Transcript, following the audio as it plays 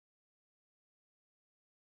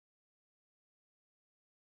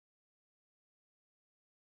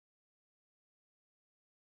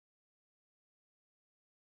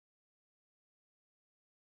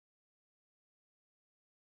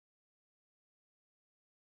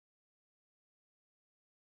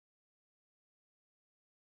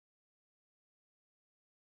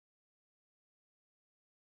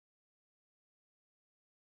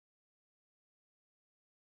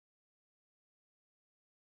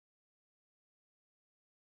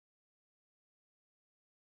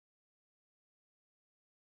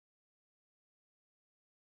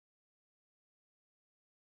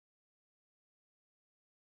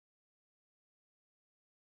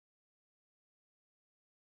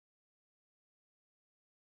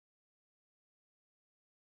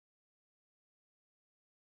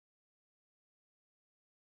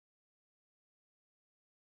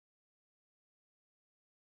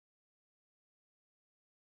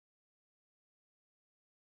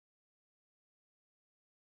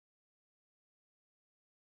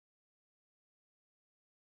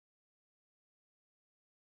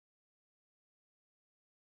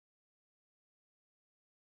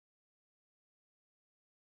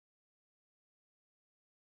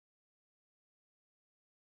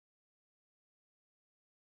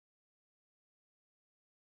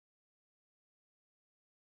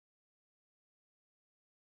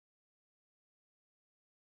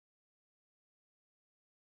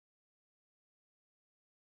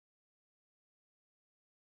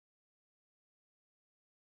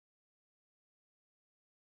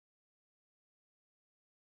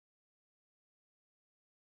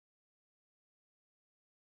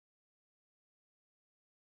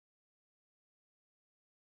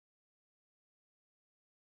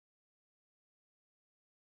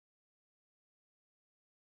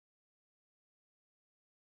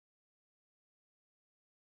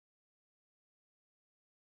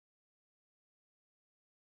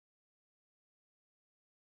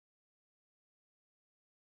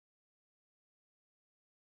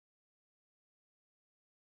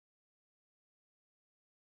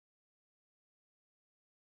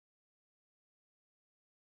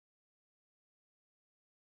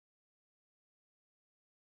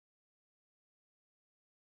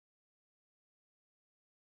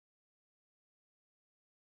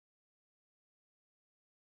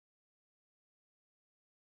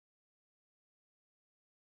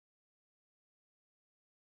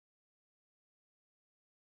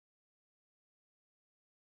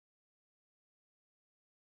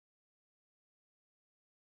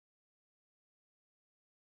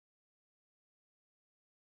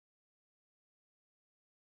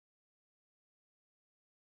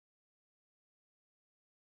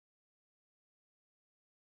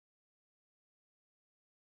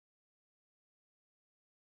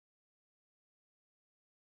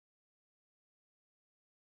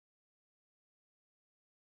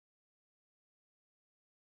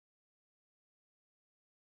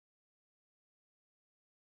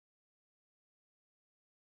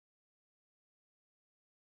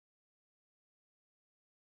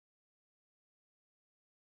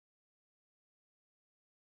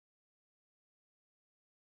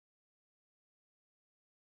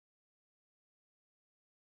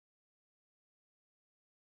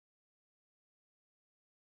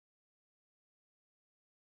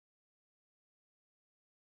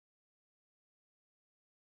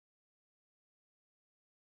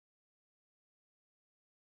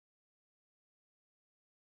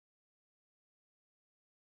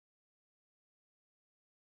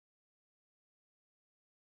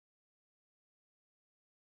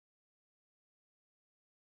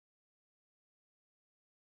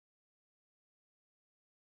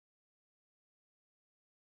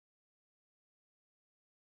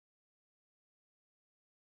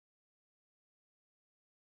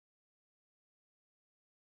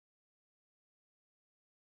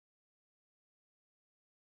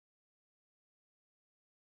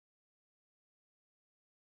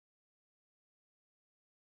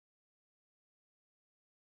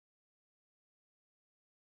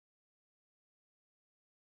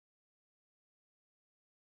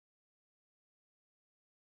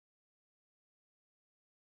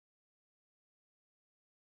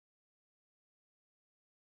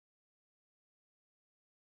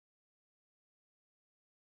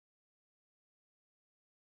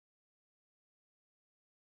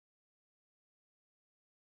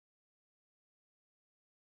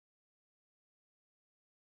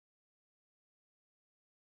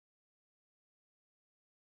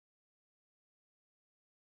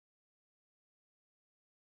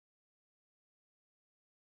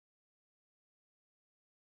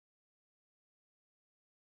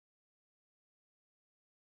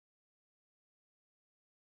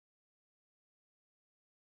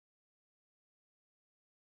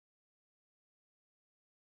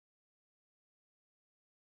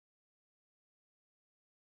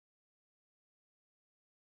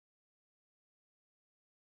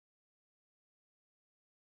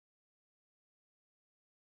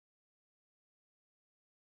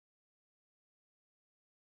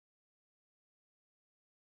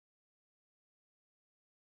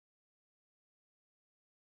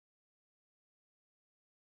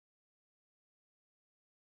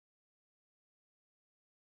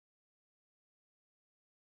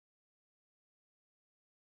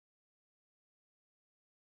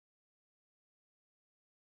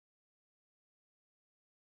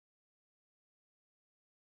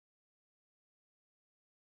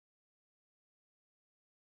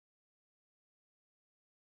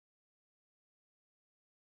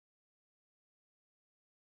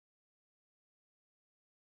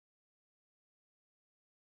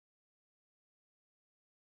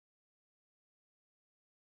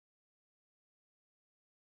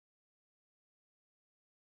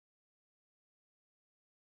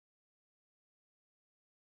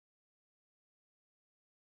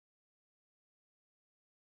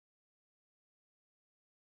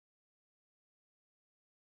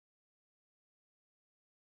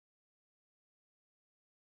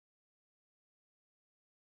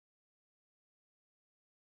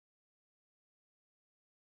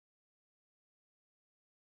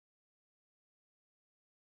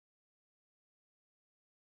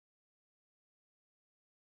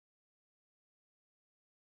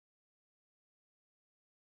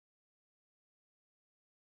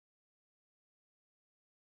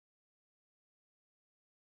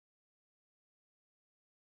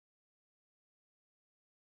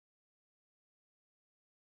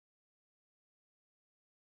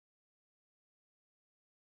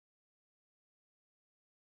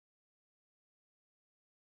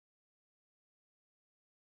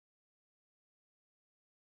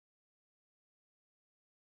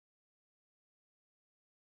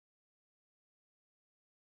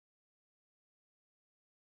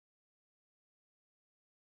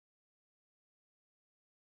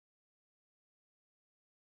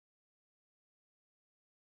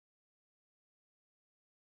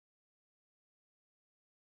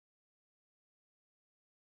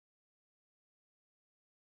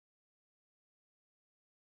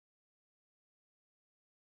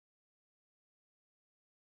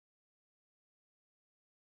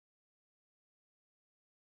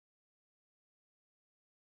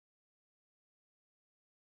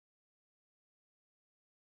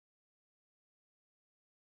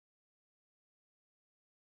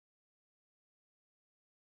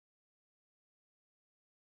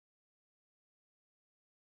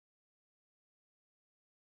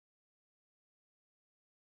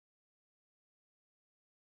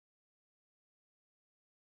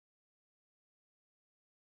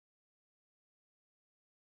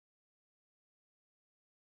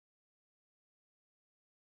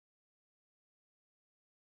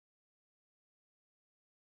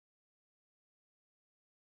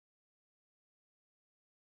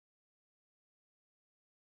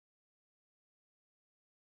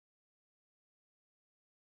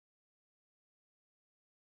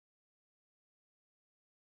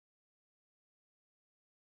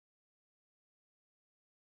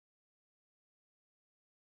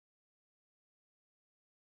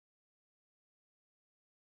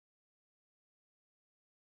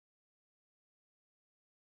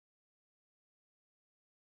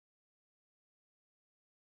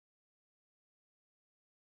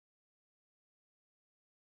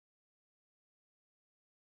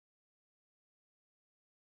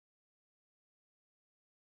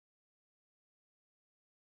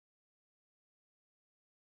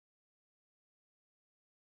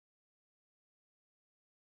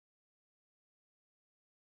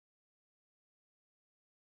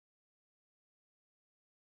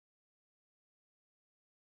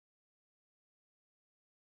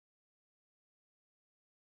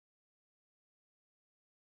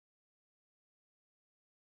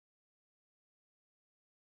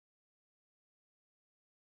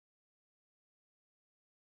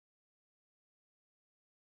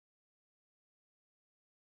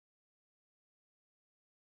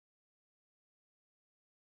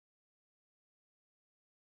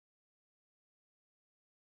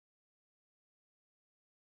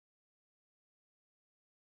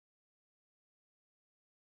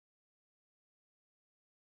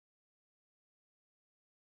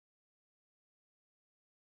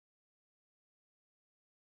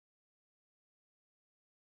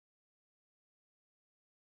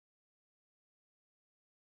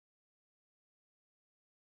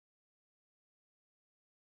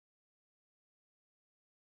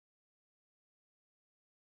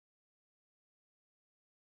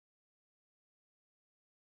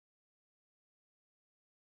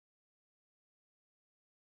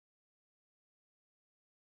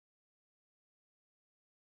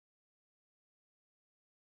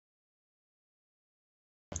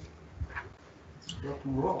Rock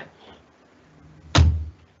and roll.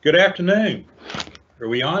 Good afternoon. Are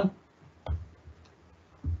we on?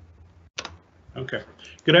 Okay.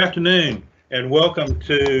 Good afternoon and welcome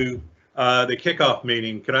to the kickoff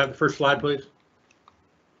meeting. Could I have the first slide, please?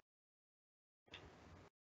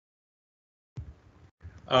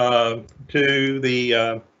 To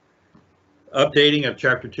the updating of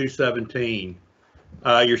Chapter 217.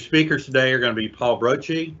 Your speakers today are going to be Paul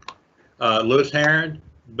Brochi, Louis Heron,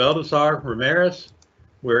 Baldassar Ramirez.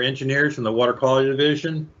 We're engineers in the Water Quality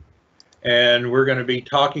Division, and we're going to be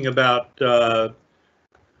talking about for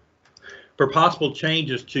possible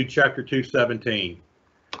changes to Chapter 217.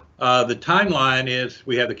 The timeline is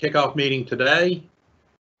we have the kickoff meeting today.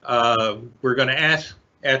 We're going to ask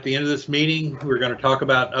at the end of this meeting, we're going to talk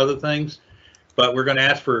about other things, but we're going to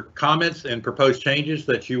ask for comments and proposed changes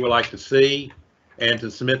that you would like to see and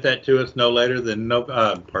to submit that to us no later than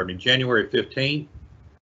January 15th.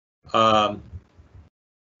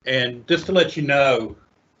 And just to let you know,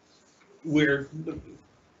 we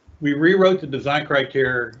rewrote the design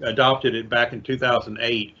criteria, adopted it back in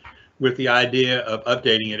 2008 with the idea of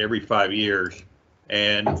updating it every 5 years.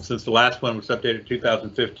 And since the last one was updated in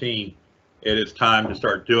 2015, it is time to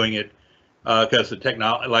start doing it because the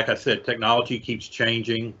technology, like I said, technology keeps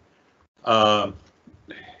changing and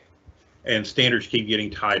standards keep getting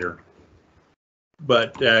tighter.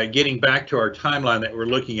 But getting back to our timeline that we're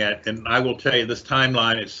looking at, and I will tell you this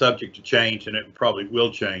timeline is subject to change, and it probably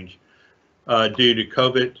will change due to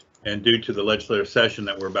COVID and due to the legislative session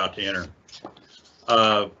that we're about to enter.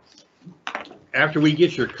 After we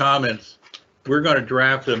get your comments, we're going to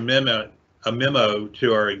draft a memo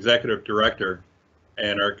to our executive director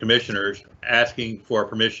and our commissioners asking for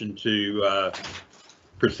permission to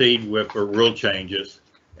proceed with rule changes,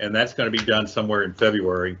 and that's going to be done somewhere in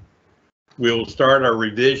February. We'll start our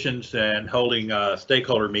revisions and holding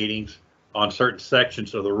stakeholder meetings on certain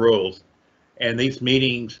sections of the rules, and these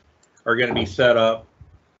meetings are going to be set up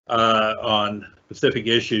on specific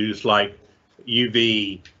issues like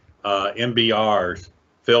UV, MBRs,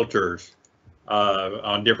 filters,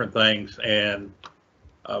 on different things, and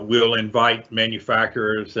we'll invite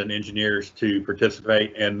manufacturers and engineers to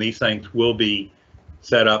participate, and these things will be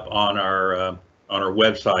set up on our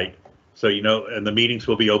website. So, you know, and the meetings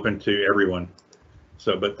will be open to everyone.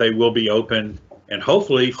 So, but they will be open, and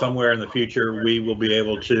hopefully somewhere in the future, we will be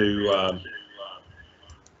able to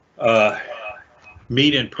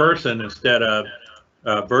meet in person instead of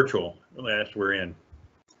virtual as we're in.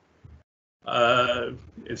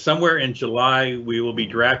 Somewhere in July, we will be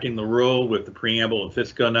drafting the rule with the preamble and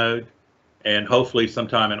FSCO node, and hopefully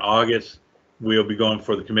sometime in August, we'll be going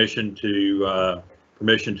for the commission to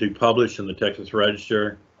permission to publish in the Texas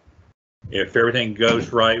Register. If everything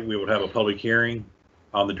goes right, we will have a public hearing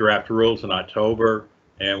on the draft rules in October,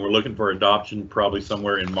 and we're looking for adoption probably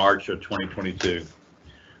somewhere in March of 2022.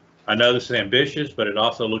 I know this is ambitious, but it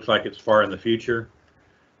also looks like it's far in the future.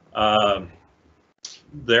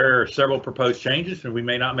 There are several proposed changes, and we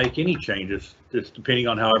may not make any changes, just depending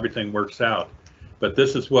on how everything works out. But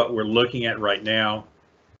this is what we're looking at right now,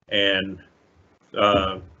 and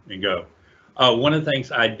go. One of the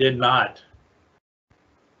things I did not.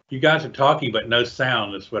 You guys are talking, but no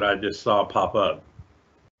sound is what I just saw pop up.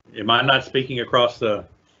 Am I not speaking across the?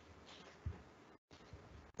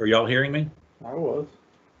 Are y'all hearing me? I was.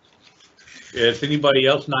 Is anybody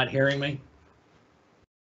else not hearing me?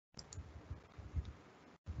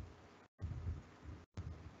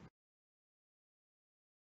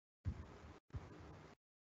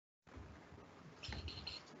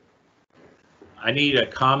 I need a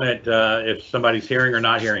comment if somebody's hearing or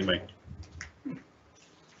not hearing me.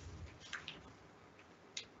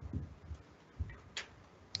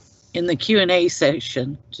 In the Q&A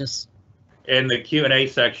section, just. In the Q&A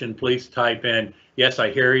section, please type in, yes, I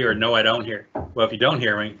hear you, or no, I don't hear. Well, if you don't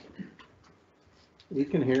hear me. You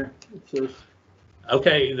can hear. It says.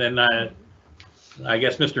 Okay, then I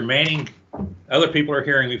guess Mr. Manning, other people are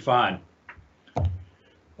hearing me fine.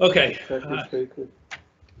 Okay.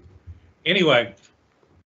 Anyway,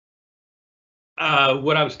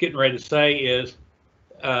 what I was getting ready to say is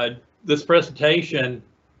this presentation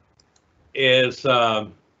is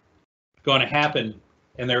going to happen,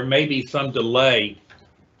 and there may be some delay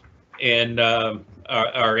in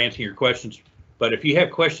our answering your questions. But if you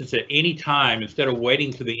have questions at any time, instead of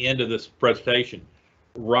waiting to the end of this presentation,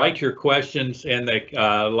 write your questions in the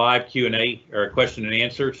live Q&A or question and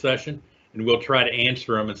answer session, and we'll try to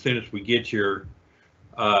answer them as soon as we get your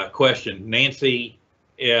question. Nancy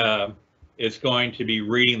is going to be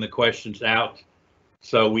reading the questions out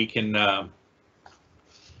so we can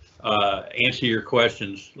answer your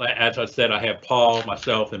questions. As I said, I have Paul,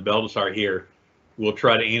 myself, and Baldassar here we'll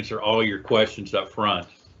try to answer all your questions up front.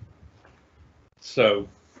 So,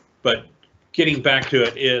 but getting back to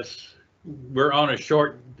it is, we're on a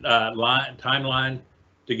short timeline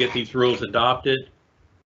to get these rules adopted.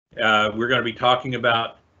 We're going to be talking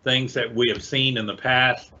about things that we have seen in the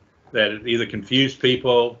past that have either confused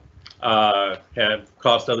people, have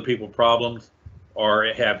caused other people problems, or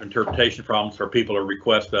have interpretation problems, or people are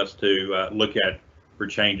request us to look at for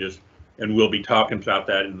changes, and we'll be talking about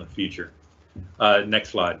that in the future. Next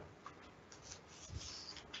slide.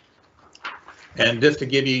 And just to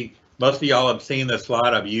give you, most of y'all have seen this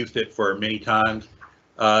slide. I've used it for many times.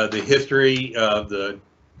 The history of the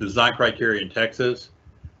design criteria in Texas.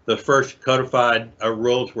 The first codified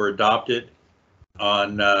rules were adopted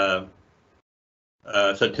on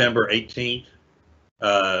September 18th,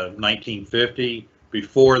 1950.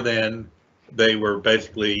 Before then, they were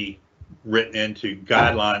basically written into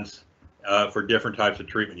guidelines for different types of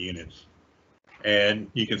treatment units. And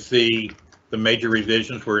you can see the major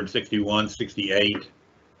revisions were in 61, 68,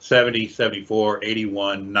 70, 74,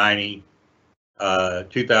 81, 90,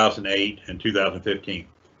 2008, and 2015.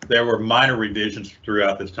 There were minor revisions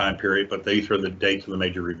throughout this time period, but these are the dates of the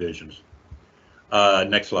major revisions.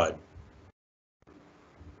 Next slide.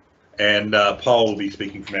 And Paul will be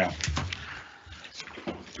speaking from now.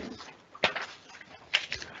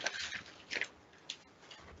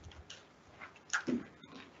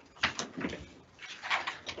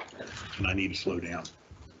 And I need to slow down.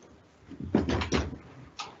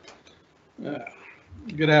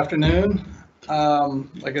 Good afternoon.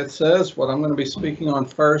 Like it says, what I'm going to be speaking on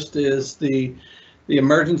first is the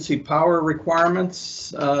emergency power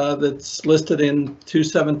requirements that's listed in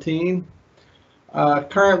 217.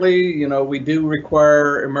 Currently, we do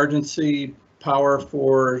require emergency power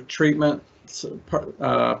for treatment,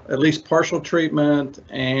 at least partial treatment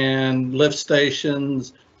and lift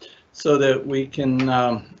stations, so that we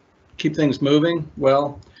can keep things moving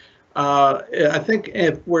well. I think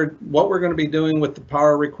what we're going to be doing with the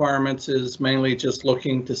power requirements is mainly just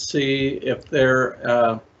looking to see if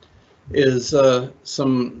there is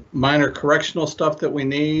some minor correctional stuff that we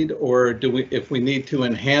need, or if we need to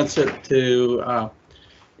enhance it to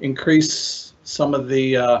increase some of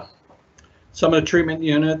the treatment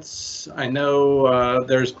units. I know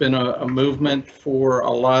there's been a movement for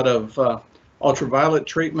a lot of ultraviolet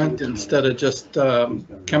treatment instead of just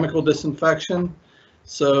chemical disinfection.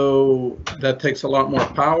 So that takes a lot more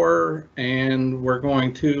power, and we're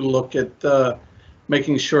going to look at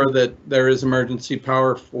making sure that there is emergency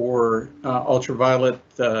power for ultraviolet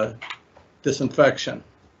disinfection.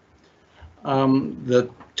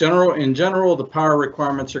 In general, the power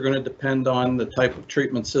requirements are going to depend on the type of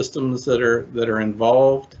treatment systems that are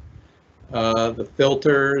involved. The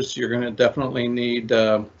filters, you're going to definitely need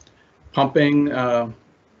pumping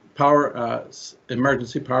power,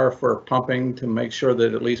 emergency power for pumping to make sure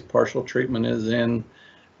that at least partial treatment is in.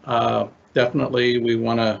 Definitely, we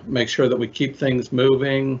want to make sure that we keep things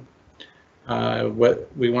moving.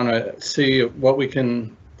 We want to see what we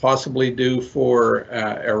can possibly do for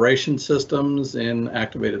aeration systems in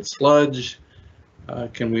activated sludge.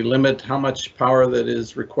 Can we limit how much power that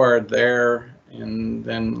is required there? And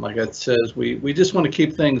then, like it says, we just want to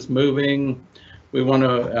keep things moving. We want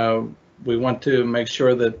to make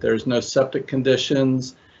sure that there's no septic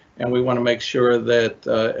conditions, and we want to make sure that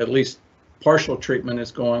at least partial treatment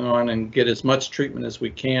is going on and get as much treatment as we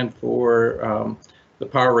can for the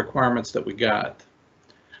power requirements that we got.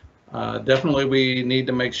 Definitely, we need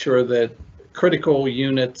to make sure that critical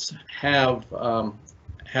units have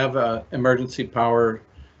emergency power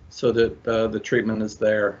so that the treatment is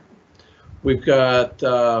there. We've got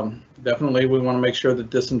definitely, we want to make sure that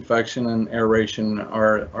disinfection and aeration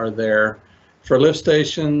are there. For lift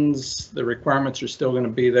stations, the requirements are still going to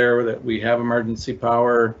be there that we have emergency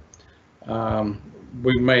power.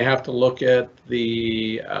 We may have to look at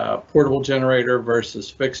the portable generator versus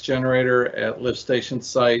fixed generator at lift station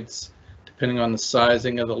sites, depending on the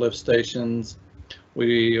sizing of the lift stations.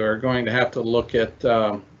 We are going to have to look at,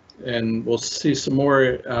 and we'll see some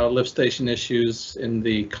more lift station issues in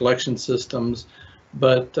the collection systems.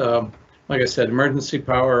 But like I said, emergency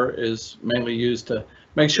power is mainly used to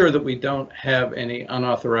make sure that we don't have any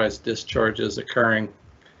unauthorized discharges occurring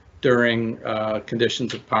during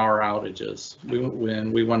conditions of power outages.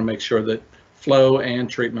 We want to make sure that flow and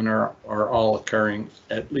treatment are all occurring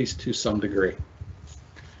at least to some degree.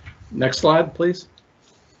 Next slide, please.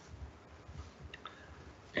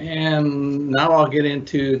 And now I'll get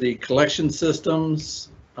into the collection systems.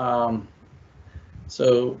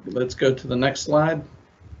 So let's go to the next slide.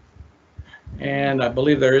 And I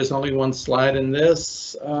believe there is only one slide in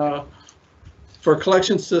this. For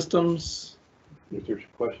collection systems, If there's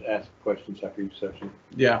a question, ask questions after each session.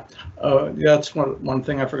 Yeah, that's one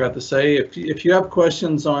thing I forgot to say. If you have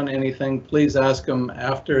questions on anything, please ask them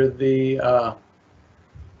after the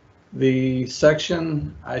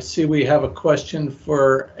section. I see we have a question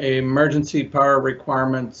for emergency power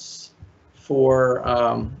requirements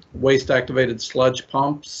for waste activated sludge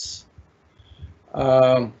pumps.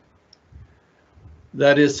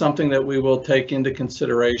 That is something that we will take into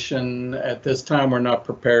consideration. At this time, we're not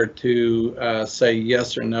prepared to say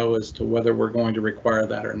yes or no as to whether we're going to require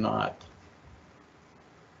that or not.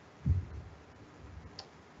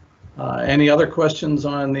 Any other questions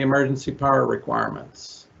on the emergency power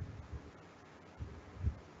requirements?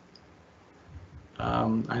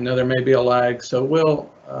 I know there may be a lag, so we'll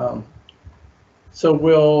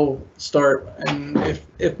start, and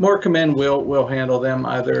if more come in, we'll handle them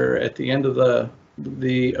either at the end of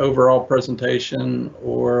the overall presentation,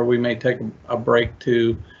 or we may take a break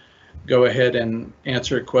to go ahead and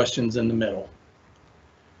answer questions in the middle.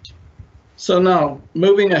 So now,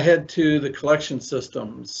 moving ahead to the collection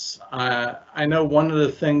systems, I know one of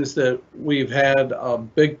the things that we've had a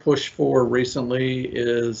big push for recently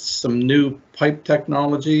is some new pipe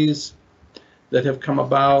technologies that have come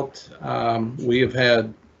about. We have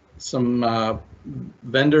had some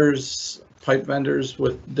pipe vendors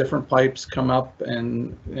with different pipes come up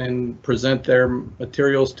and present their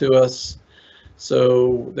materials to us.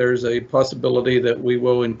 So there's a possibility that we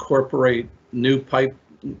will incorporate new pipe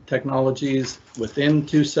technologies within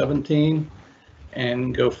 217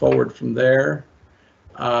 and go forward from there.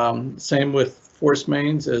 Same with force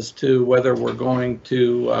mains as to whether we're going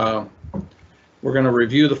to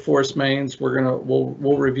review the force mains. We'll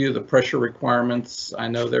review the pressure requirements. I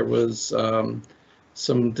know there was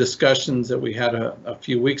some discussions that we had a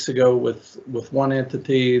few weeks ago with one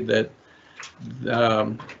entity that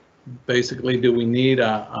basically, do we need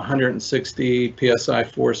a 160 psi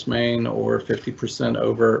force main or 50%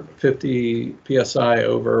 over 50 psi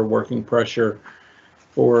over working pressure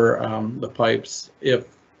for the pipes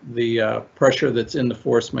if the pressure that's in the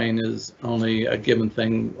force main is only a given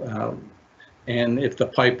thing, and if the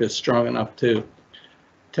pipe is strong enough to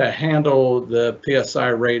handle the psi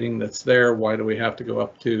rating that's there, why do we have to go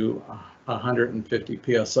up to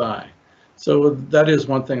 150 psi? So that is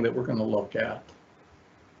one thing that we're going to look at.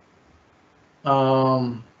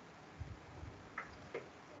 You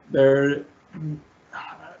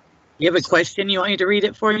have a question? You want me to read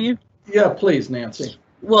it for you? Yeah, please, Nancy.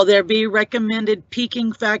 Will there be recommended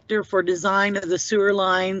peaking factor for design of the sewer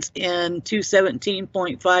lines in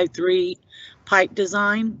 217.53 pipe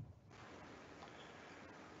design?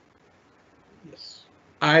 Yes.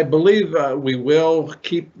 I believe we will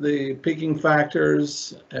keep the peaking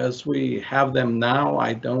factors as we have them now.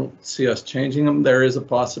 I don't see us changing them. There is a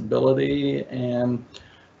possibility, and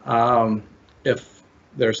if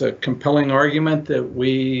there's a compelling argument that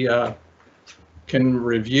we can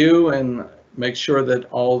review and make sure that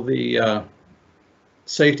all the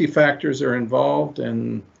safety factors are involved,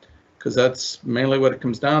 and because that's mainly what it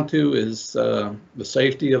comes down to is the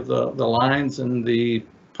safety of the lines and the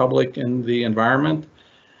public and the environment.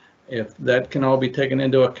 If that can all be taken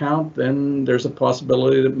into account, then there's a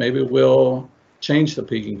possibility that maybe we'll change the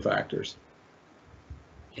peaking factors.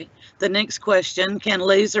 Okay. The next question, can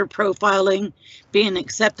laser profiling be an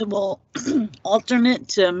acceptable alternate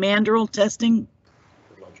to mandrel testing?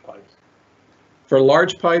 For large pipes. For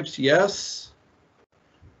large pipes, yes.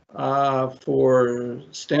 For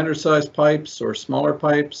standard size pipes or smaller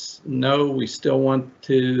pipes, no, we still want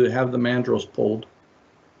to have the mandrels pulled.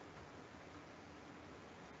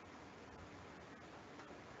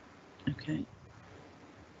 Okay.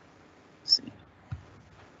 Let's see.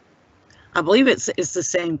 I believe it's the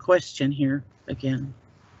same question here again.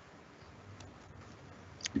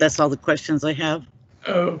 That's all the questions I have.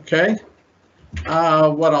 Okay.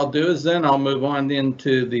 What I'll do is then I'll move on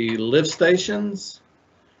into the lift stations.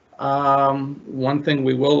 One thing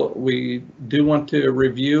we do want to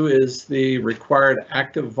review is the required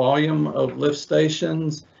active volume of lift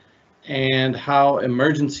stations and how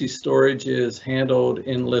emergency storage is handled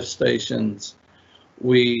in lift stations.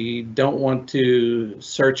 We don't want to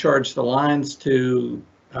surcharge the lines to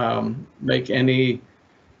make any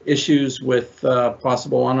issues with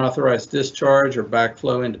possible unauthorized discharge or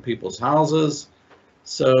backflow into people's houses.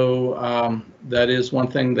 So that is one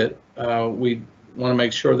thing that we want to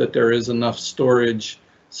make sure that there is enough storage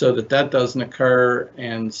so that that doesn't occur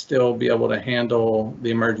and still be able to handle the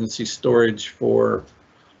emergency storage for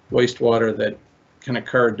wastewater that can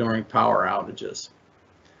occur during power outages.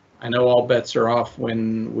 I know all bets are off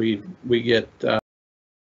when we get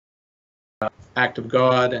act of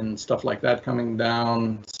God and stuff like that coming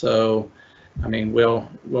down. So I mean, we'll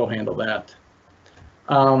handle that.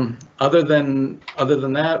 Other than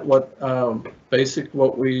that,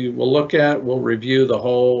 what we will look at, we'll review the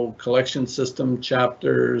whole collection system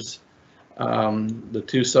chapters, the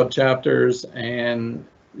 2 sub-chapters, and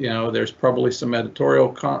there's probably some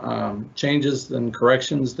editorial changes and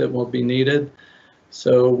corrections that will be needed.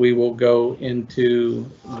 So we will go into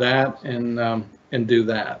that and do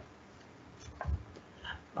that.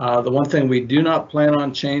 The one thing we do not plan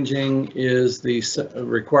on changing is the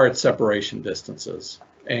required separation distances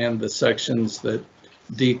and the sections that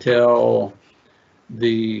detail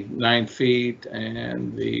the 9 feet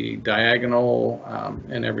and the diagonal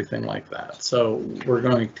and everything like that. So we're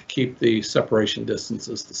going to keep the separation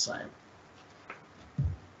distances the same.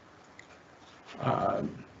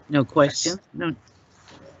 No question. No.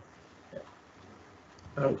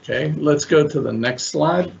 Okay, let's go to the next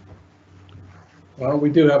slide. Well, we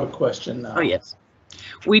do have a question now. Oh, yes.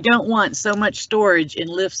 We don't want so much storage in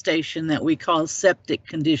lift station that we cause septic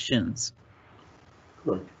conditions.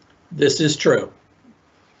 This is true.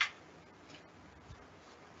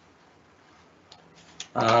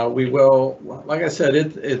 We will, like I said,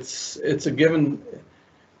 it's a give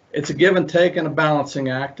and take and a balancing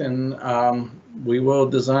act, and we will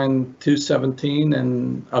design 217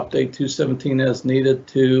 and update 217 as needed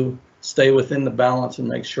to stay within the balance and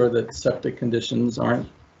make sure that septic conditions aren't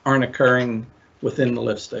occurring within the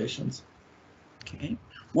lift stations. Okay.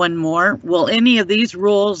 One more. Will any of these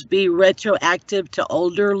rules be retroactive to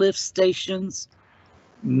older lift stations?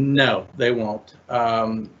 No, they won't.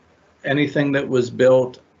 Anything that was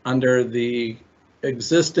built under the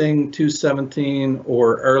existing 217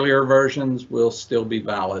 or earlier versions will still be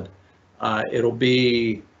valid. It'll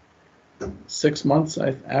be 6 months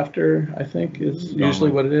after, I think, is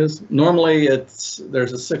usually what it is. Normally,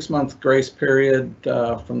 there's a 6-month grace period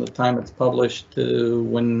from the time it's published to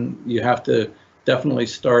when you have to definitely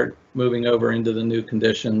start moving over into the new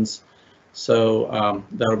conditions. So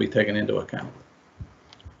that'll be taken into account.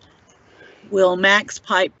 Will max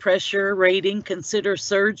pipe pressure rating consider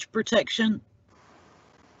surge protection?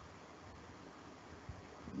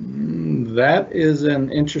 That is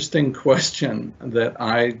an interesting question that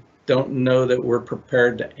I don't know that we're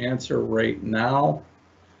prepared to answer right now,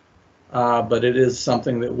 but it is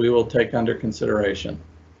something that we will take under consideration.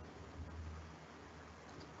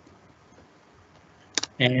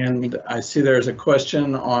 And I see there's a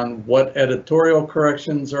question on what editorial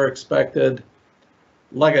corrections are expected.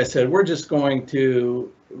 Like I said, we're just going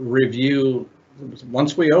to review,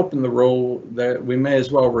 once we open the rule, that we may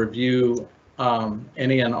as well review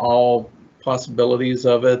any and all possibilities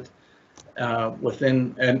of it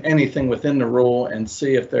within and anything within the rule and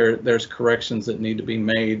see if there's corrections that need to be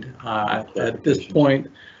made. At this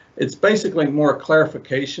point, it's basically more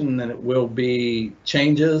clarification than it will be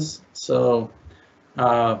changes. So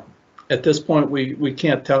at this point, we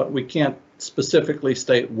can't specifically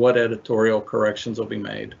state what editorial corrections will be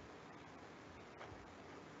made.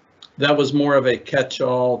 That was more of a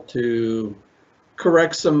catch-all to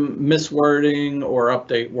correct some miswording or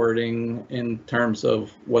update wording in terms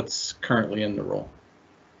of what's currently in the rule.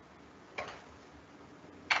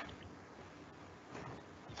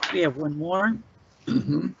 We have one more.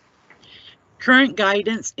 Mm-hmm. Current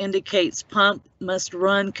guidance indicates pump must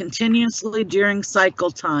run continuously during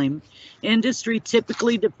cycle time. Industry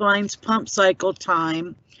typically defines pump cycle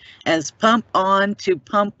time as pump on to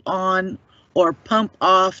pump on or pump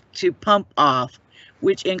off to pump off,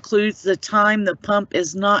 which includes the time the pump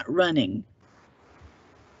is not running.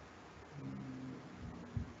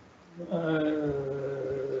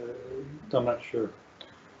 I'm not sure.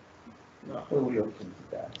 Will we look into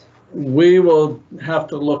that? We will have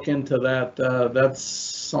to look into that. That's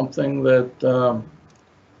something that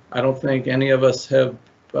I don't think any of us have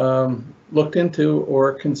looked into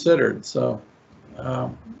or considered. So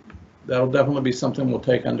that'll definitely be something we'll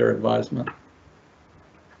take under advisement.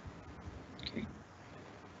 Okay.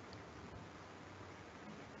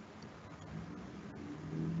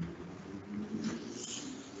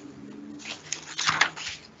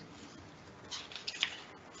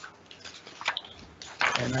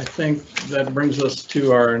 And I think that brings us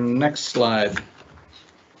to our next slide,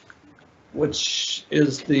 which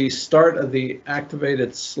is the start of the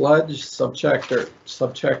activated sludge,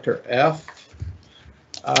 subchapter F.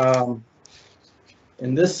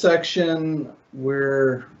 In this section,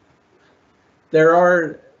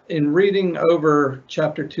 in reading over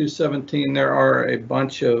chapter 217, there are a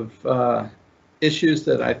bunch of issues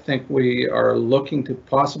that I think we are looking to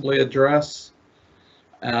possibly address.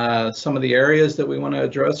 Some of the areas that we want to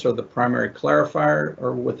address are the primary clarifier,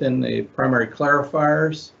 or within the primary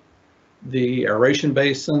clarifiers. the aeration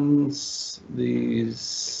basins, the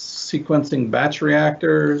sequencing batch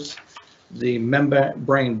reactors, the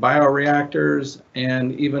membrane bioreactors,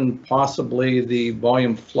 and even possibly the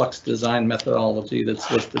volume flux design methodology that's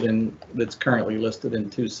currently listed in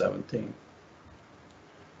 217.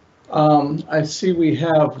 I see we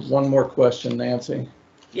have one more question, Nancy.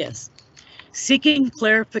 Yes. Seeking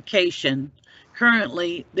clarification.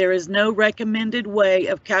 Currently, there is no recommended way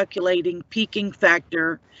of calculating peaking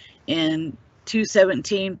factor in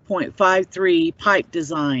 217.53 pipe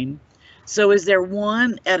design. So is there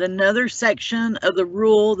one at another section of the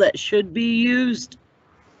rule that should be used?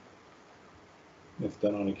 It's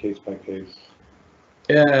done on a case by case.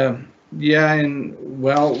 Yeah, and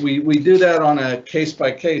well, we do that on a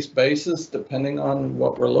case-by-case basis, depending on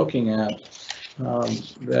what we're looking at.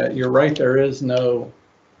 That you're right, there is no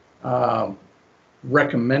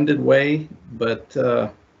recommended way, but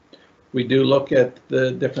we do look at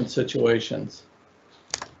the different situations.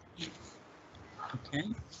 Okay.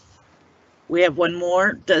 We have one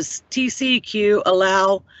more. Does TCEQ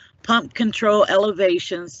allow pump control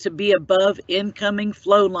elevations to be above incoming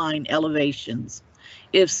flow line elevations?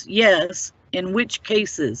 If yes, in which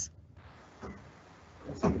cases?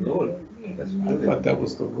 That's the rule. I thought that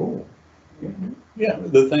was the rule. Yeah,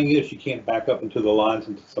 the thing is, you can't back up into the lines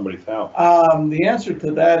into somebody's house. The answer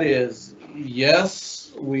to that is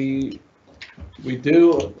yes. We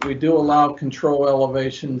do allow control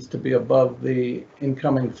elevations to be above the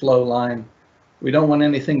incoming flow line. We don't want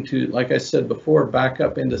anything to, like I said before, back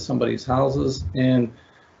up into somebody's houses. And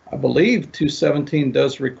I believe 217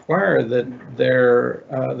 does require that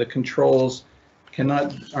the controls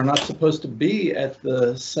are not supposed to be at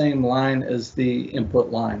the same line as the input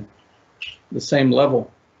line, the same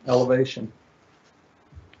level elevation.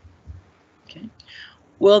 Okay.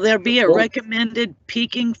 Will there be a recommended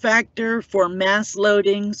peaking factor for mass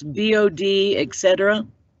loadings, BOD, etc.?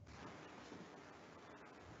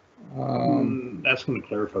 That's going to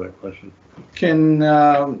clarify that question. Can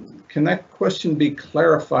that question be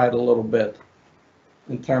clarified a little bit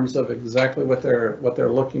in terms of exactly what they're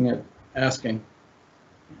looking at asking?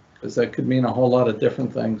 Because that could mean a whole lot of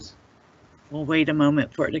different things. We'll wait a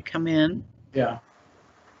moment for it to come in. Yeah.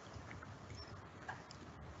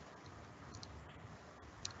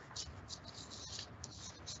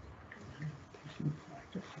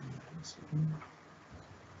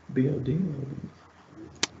 BOD loading.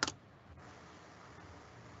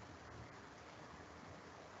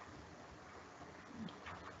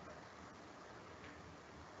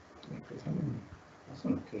 That's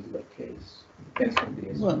on a case by case. Depends on the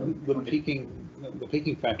Well, the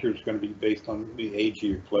peaking factor is going to be based on the age of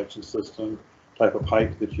your collection system, type of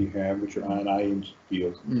pipe that you have, which are ion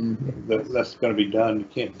fields. Mm-hmm. That's going to be done. You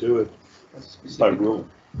can't do it That's by specific, rule.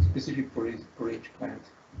 specific for each plant.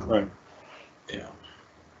 Right. Yeah.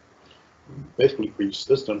 Basically, for each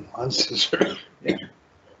system,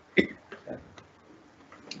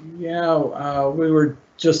 Yeah, we were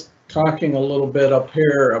just talking a little bit up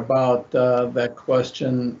here about that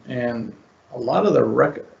question, and a lot of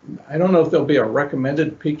I don't know if there'll be a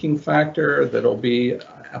recommended peaking factor that'll be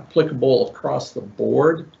applicable across the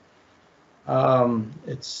board.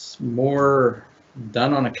 It's more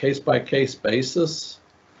done on a case-by-case basis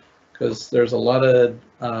because there's a lot of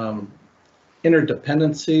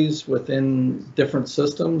interdependencies within different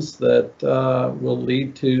systems that will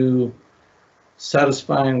lead to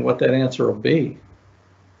satisfying what that answer will be.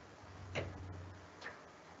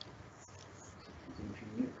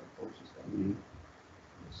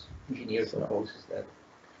 Engineer proposes that.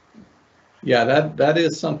 Yeah, that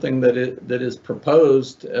is something that is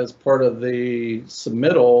proposed as part of the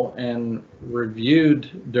submittal and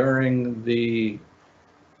reviewed during the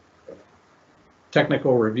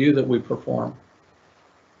technical review that we perform.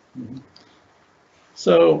 Mm-hmm.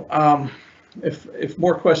 So if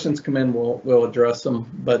more questions come in, we'll address them,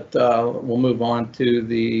 but we'll move on to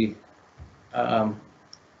the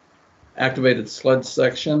activated sludge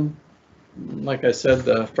section. Like I said,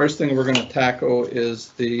 the first thing we're going to tackle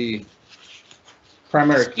is the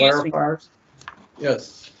primary clarifiers.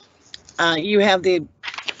 Yes. You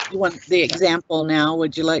want the example now.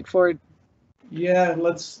 Would you like for it? Yeah,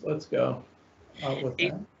 let's go with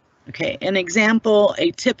that. Okay, an example,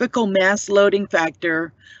 a typical mass loading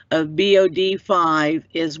factor of BOD 5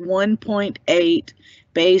 is 1.8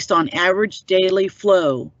 based on average daily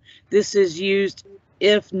flow. This is used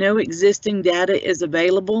if no existing data is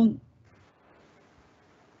available.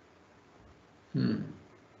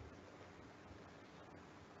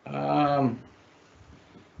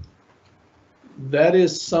 That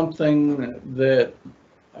is something that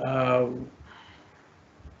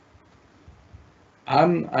I'm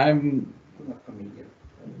I'm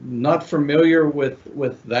not familiar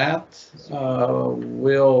with that.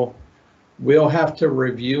 We'll have to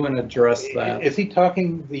review and address that. Is he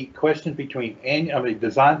talking the question between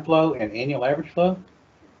design flow and annual average flow?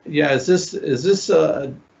 Yeah, is this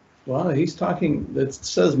well, he's talking, it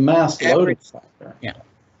says mass loading factor. Yeah.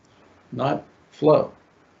 Not flow.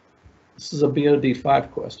 This is a BOD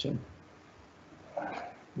 5 question.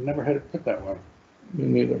 Never had it put that way. Me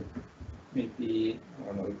neither. Maybe, I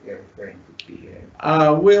don't know if they're referring to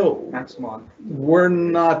the next month. We're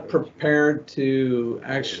not prepared to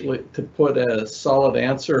actually to put a solid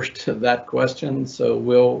answer to that question, so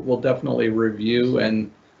we'll definitely review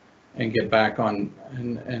and get back on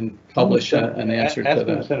and publish an answer to Ask them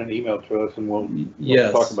to that. send an email to us and we'll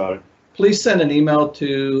Yes. talk about it. Please send an email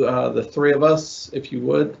to the three of us, if you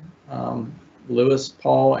would, Louis,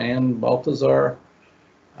 Paul, and Baltazar,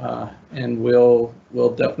 and we'll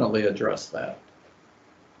definitely address that.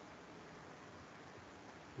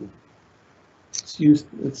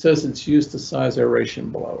 It says it's used to size aeration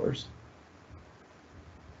blowers.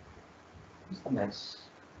 Max,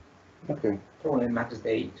 Okay. probably max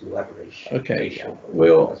day to average. Okay, ratio.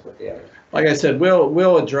 we'll- That's what they are. Like I said,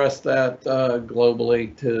 we'll address that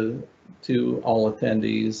globally to all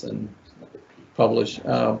attendees and publish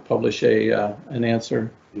an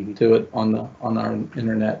answer to it on our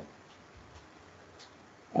internet.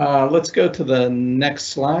 Let's go to the next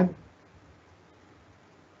slide.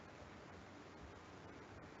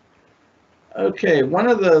 Okay, one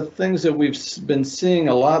of the things that we've been seeing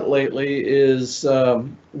a lot lately is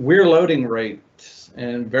weir loading rates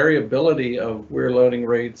and variability of weir loading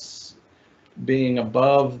rates being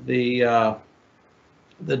above the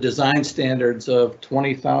design standards of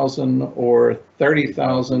 20,000 or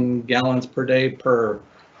 30,000 gallons per day per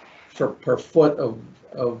foot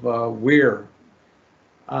of weir.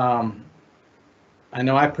 I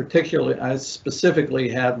know I specifically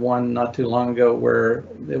had one not too long ago where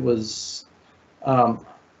it was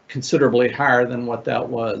considerably higher than what that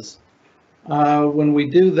was. When we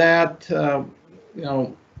do that,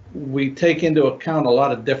 we take into account a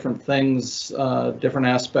lot of different things, different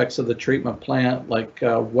aspects of the treatment plant, like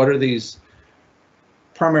what are these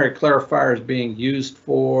primary clarifiers being used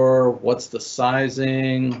for, what's the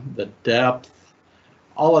sizing, the depth.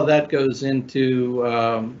 All of that goes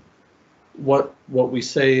into what we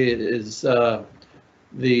say is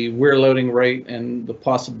the weir loading rate, and the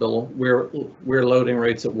possible weir loading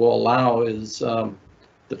rates that we'll allow is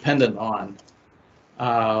dependent on.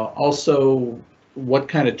 Also, what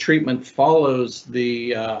kind of treatment follows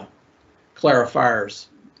the clarifiers.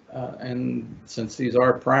 And since these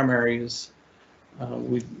are primaries,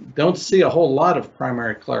 we don't see a whole lot of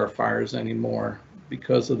primary clarifiers anymore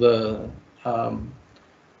because of the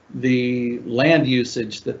land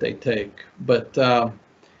usage that they take. But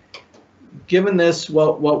given this,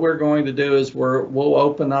 what we're going to do is we'll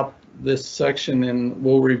open up this section and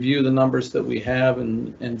we'll review the numbers that we have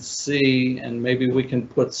and see, and maybe we can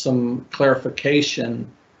put some clarification,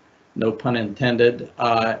 no pun intended,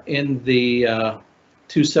 in the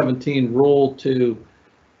 217 rule to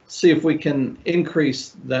see if we can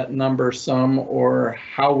increase that number some, or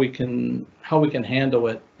how we can handle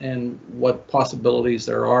it and what possibilities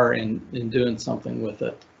there are in doing something with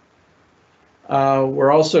it.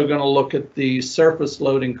 We're also going to look at the surface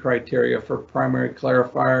loading criteria for primary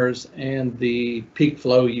clarifiers and the peak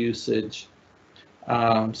flow usage.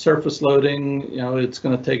 Surface loading, it's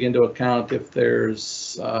going to take into account if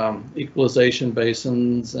there's equalization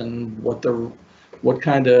basins and what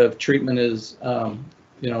kind of treatment is,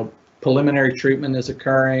 preliminary treatment is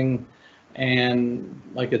occurring, and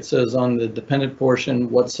like it says on the dependent portion,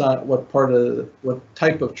 what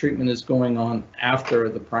type of treatment is going on after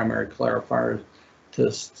the primary clarifier, to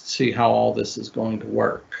see how all this is going to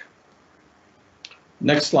work.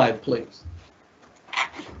 Next slide, please.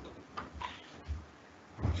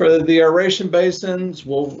 For the aeration basins,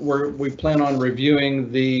 we plan on reviewing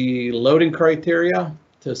the loading criteria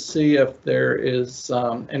to see if there is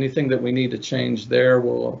anything that we need to change there.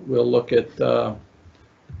 We'll look at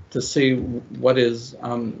to see what is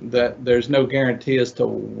that there's no guarantee as to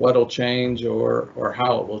what'll change or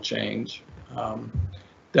how it will change.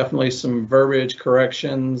 Definitely some verbiage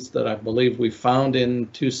corrections that I believe we found in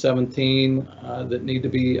 217 that need to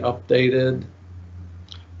be updated.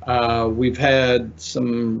 We've had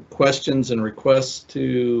some questions and requests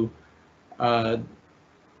to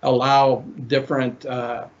allow different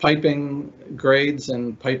piping grades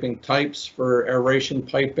and piping types for aeration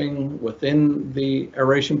piping within the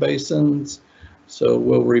aeration basins. So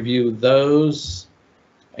we'll review those,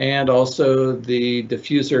 and also the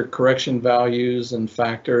diffuser correction values and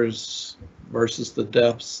factors versus the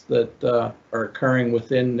depths that are occurring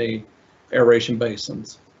within the aeration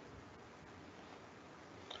basins.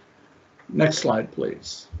 Next slide,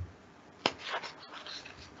 please.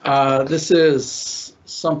 This is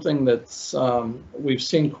something that's we've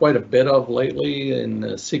seen quite a bit of lately in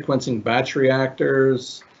sequencing batch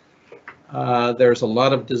reactors. There's a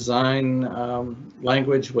lot of design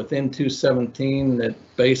language within 217 that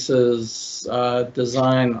bases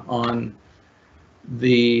design on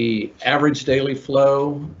the average daily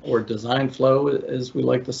flow, or design flow as we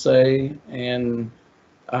like to say, and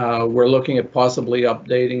we're looking at possibly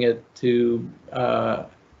updating it to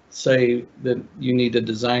say that you need to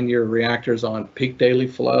design your reactors on peak daily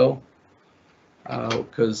flow,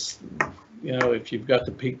 because you know, if you've got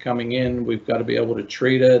the peak coming in, we've got to be able to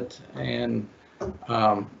treat it. And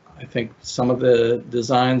I think some of the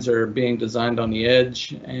designs are being designed on the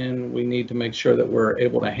edge, and we need to make sure that we're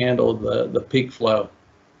able to handle the peak flow.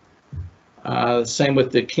 Same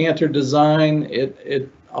with the Cantor design.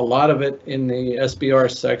 A lot of it in the SBR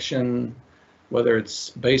section, whether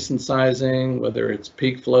it's basin sizing, whether it's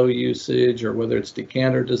peak flow usage, or whether it's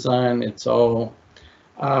decanter design, it's all,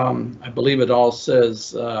 I believe it all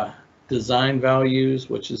says design values,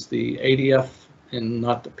 which is the ADF and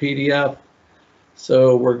not the PDF.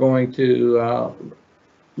 So we're going to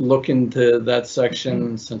look into that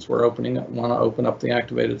section since we're want to open up the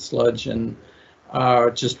activated sludge, and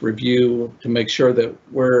just review to make sure that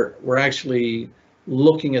we're actually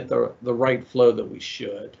looking at the right flow that we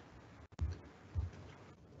should.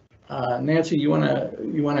 Nancy, you want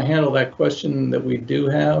to handle that question that we do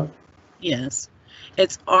have? Yes,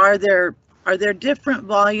 it's are there different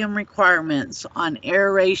volume requirements on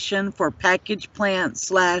aeration for package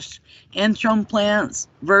plants / interim plants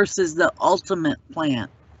versus the ultimate plant?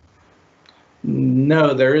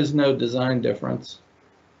 No, there is no design difference.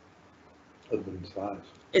 Other than size.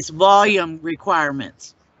 It's volume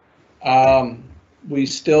requirements. We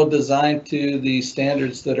still design to the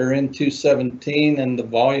standards that are in 217, and the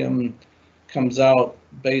volume comes out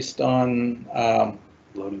based on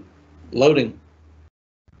loading.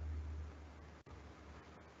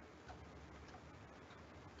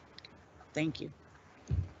 Thank you.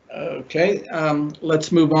 Okay,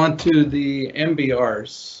 let's move on to the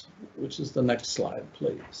MBRs, which is the next slide,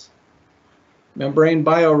 please. Membrane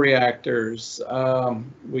bioreactors.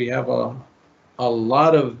 We have a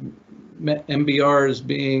lot of MBRs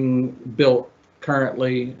being built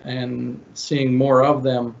currently and seeing more of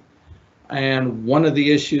them. And one of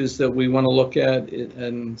the issues that we want to look at,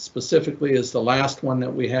 and specifically is the last one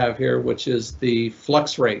that we have here, which is the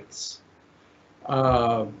flux rates.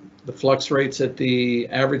 The flux rates at the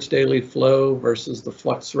average daily flow versus the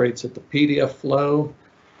flux rates at the PDF flow,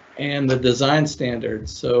 and the design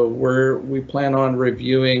standards. So we plan on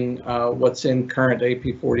reviewing what's in current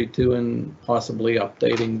AP 42 and possibly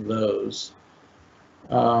updating those.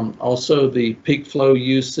 Also the peak flow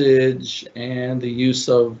usage and the use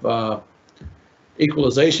of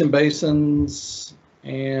equalization basins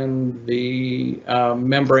and the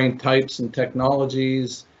membrane types and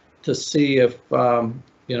technologies to see if,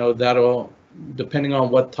 you know, that'll, depending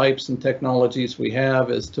on what types and technologies we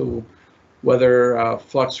have, as to whether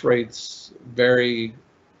flux rates vary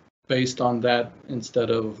based on that instead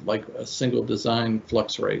of like a single design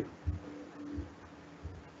flux rate.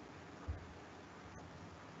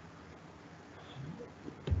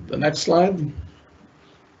 The next slide.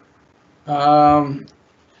 The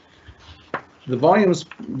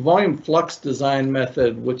volume flux design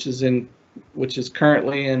method, which is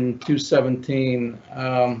currently in 217.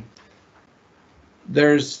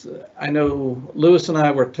 I know Lewis and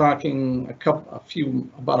I were talking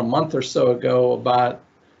about a month or so ago about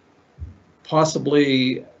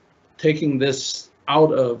possibly taking this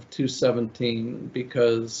out of 217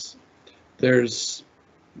 because there's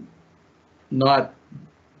not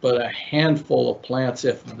but a handful of plants,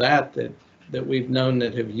 if that we've known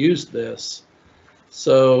that have used this.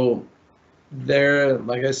 So there,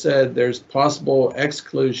 like I said, there's possible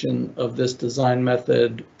exclusion of this design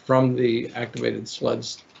method from the activated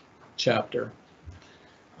sludge chapter.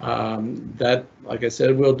 That, like I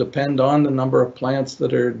said, will depend on the number of plants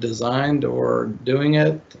that are designed or doing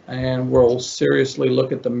it, and we'll seriously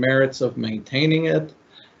look at the merits of maintaining it.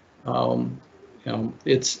 You know,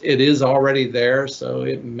 it is already there, so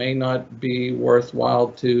it may not be worthwhile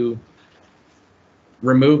to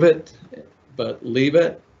remove it, but leave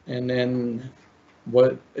it. And then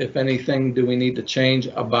what, if anything, do we need to change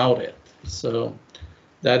about it? So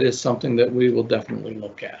that is something that we will definitely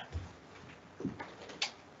look at.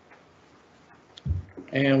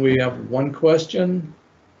 And we have one question.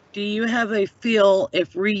 Do you have a feel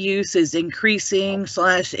if reuse is increasing /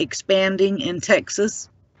 expanding in Texas?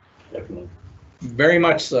 Definitely. Very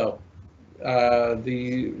much so.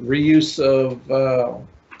 The reuse of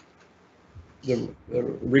the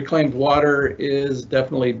reclaimed water is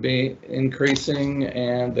definitely increasing,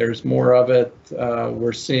 and there's more of it.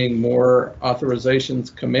 We're seeing more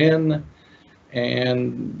authorizations come in,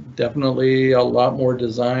 and definitely a lot more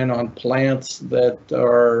design on plants that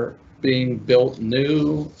are being built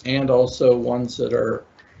new, and also ones that are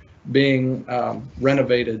being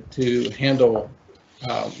renovated to handle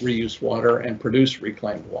reuse water and produce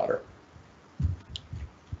reclaimed water.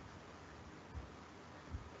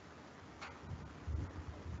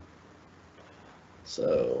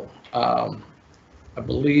 So I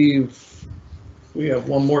believe we have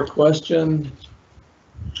one more question.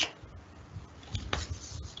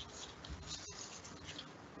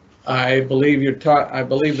 I believe I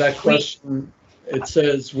believe that question, it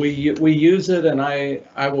says we use it, and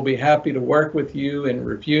I will be happy to work with you in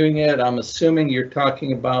reviewing it. I'm assuming you're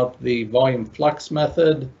talking about the volume flux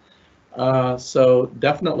method. So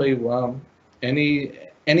definitely, any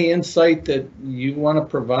insight that you want to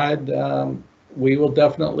provide, we will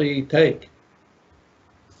definitely take.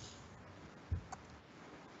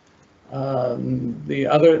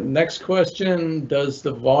 The next question, does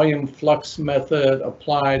the volume flux method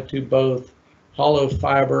apply to both hollow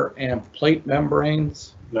fiber and plate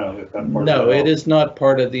membranes? No, it's not part No, of it is not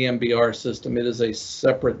part of the MBR system. It is a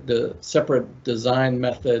separate design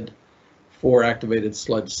method for activated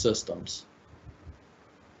sludge systems.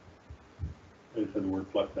 It said the word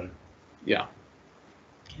flux in it. Yeah.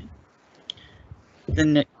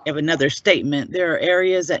 Then I have another statement. There are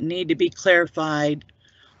areas that need to be clarified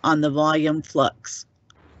on the volume flux.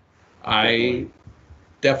 I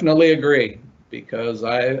definitely agree, because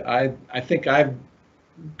I think I've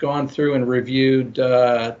gone through and reviewed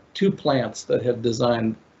 2 plants that have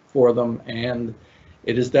designed for them, and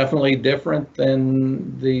it is definitely different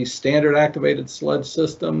than the standard activated sludge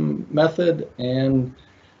system method, and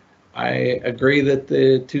I agree that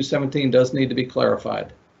the 217 does need to be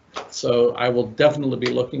clarified. So I will definitely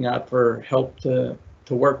be looking out for help to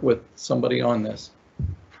work with somebody on this.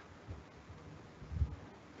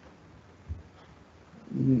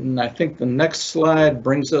 And I think the next slide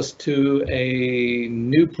brings us to a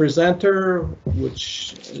new presenter,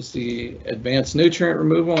 which is the advanced nutrient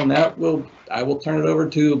removal, and I will turn it over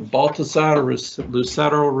to Baltasar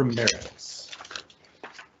Lucero Ramirez.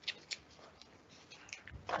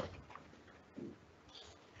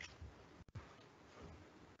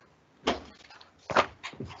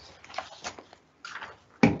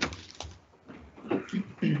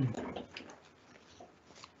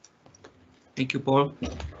 Thank you, Paul.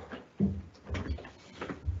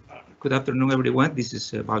 Good afternoon, everyone. This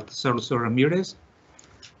is Baltasar Lucero Ramirez,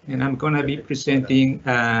 and I'm going to be presenting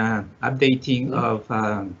updating of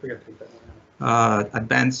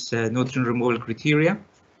advanced nutrient removal criteria.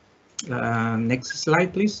 Next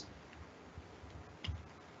slide, please.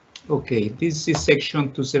 Okay, this is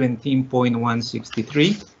section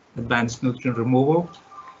 217.163, advanced nutrient removal,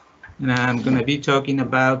 and I'm going to be talking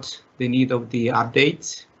about the need of the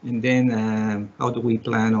updates, and then how do we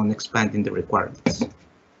plan on expanding the requirements.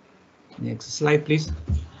 Next slide, please.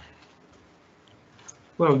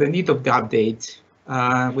 Well, the need of the update,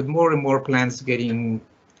 with more and more plants getting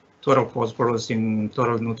total phosphorus and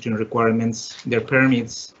total nutrient requirements, their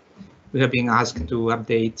permits, we have been asked to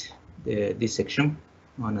update this section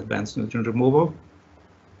on advanced nutrient removal.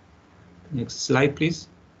 Next slide, please.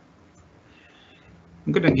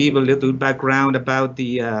 I'm going to give a little background about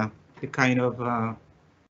the kind of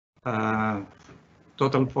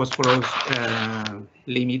total phosphorus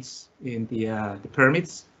limits in the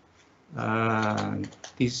permits.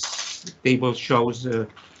 This table shows the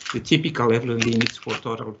typical effluent limits for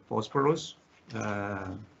total phosphorus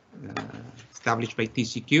established by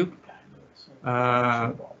TCEQ.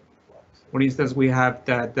 For instance, we have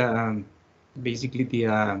that basically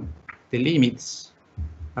the limits.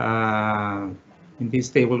 In this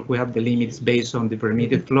table, we have the limits based on the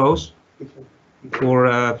permitted flows.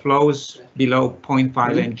 For flows below 0.5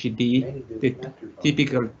 mgd, the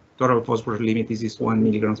typical total phosphorus limit is 1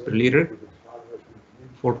 milligrams per liter.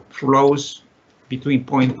 For flows between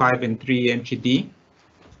 0.5 and 3 mgd,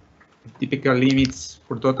 typical limits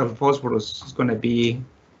for total phosphorus is going to be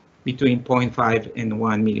between 0.5 and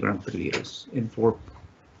 1 milligram per liter. And for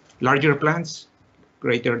larger plants,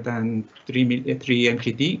 greater than 3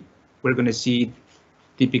 mgd, we're going to see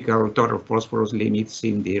typical total phosphorus limits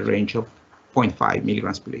in the range of 0.5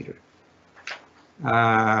 milligrams per liter.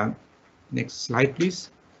 Next slide,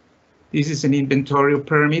 please. This is an inventory of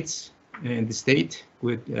permits in the state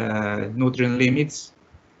with nutrient limits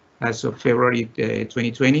as of February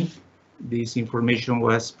 2020. This information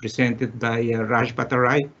was presented by Raj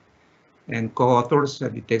Bhattarai and co-authors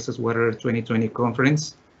at the Texas Water 2020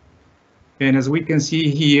 conference. And as we can see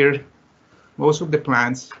here, most of the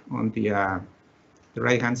plants on the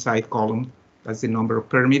right-hand side column, that's the number of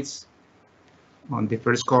permits. On the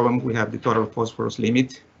first column, we have the total phosphorus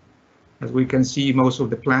limit. As we can see, most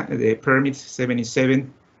of the permits,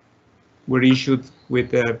 77, were issued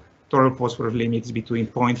with total phosphorus limits between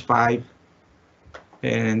 0.5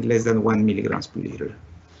 and less than 1 milligrams per liter.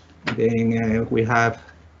 Then we have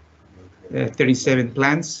 37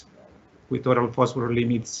 plants with total phosphorus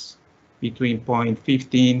limits between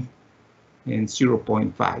 0.15 and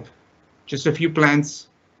 0.5. Just a few plants,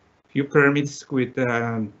 few permits with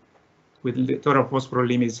the total phosphorus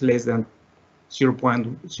limits less than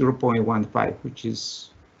 0.15, which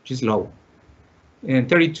is low. And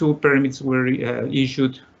 32 permits were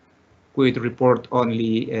issued with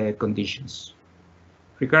report-only conditions.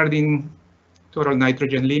 Regarding total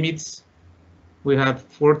nitrogen limits, we have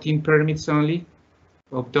 14 permits only.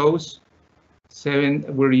 Of those, 7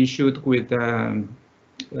 were issued with total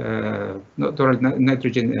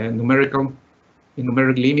nitrogen numeric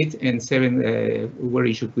limit, and 7 were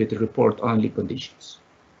issued with report-only conditions.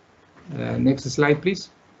 Next slide,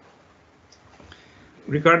 please.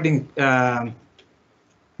 Regarding,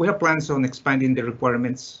 we have plans on expanding the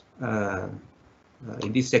requirements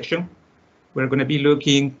in this section. We're going to be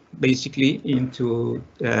looking basically into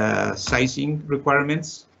sizing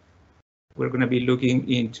requirements. We're going to be looking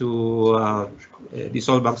into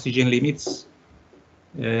dissolved oxygen limits.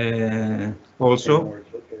 Also,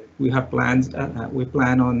 we have plans. We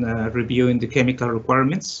plan on reviewing the chemical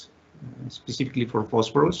requirements, specifically for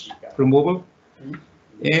phosphorus removal,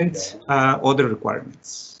 and other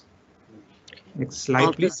requirements. Next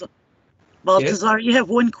slide, please. Baltazar, yes? You have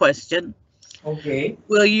one question. Okay.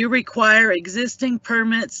 Will you require existing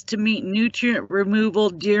permits to meet nutrient removal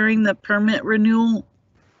during the permit renewal?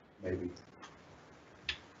 Maybe.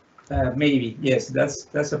 Maybe, yes,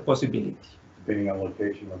 that's a possibility. Depending on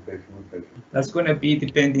location. That's going to be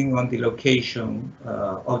depending on the location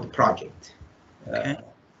of the project. Okay.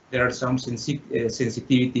 There are some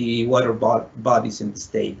sensitivity water bodies in the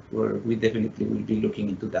state where we definitely will be looking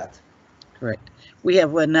into that. Correct. We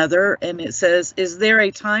have another, and it says, is there a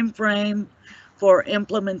time frame for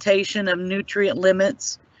implementation of nutrient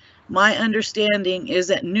limits? My understanding is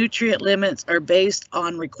that nutrient limits are based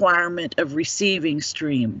on requirement of receiving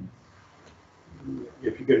stream.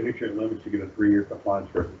 If you get a nutrient limit, you get a 3-year compliance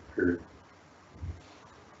period.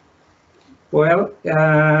 Well,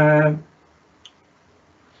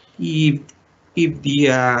 if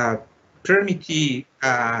the permittee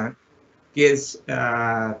gets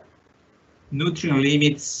nutrient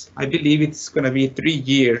limits, I believe it's going to be 3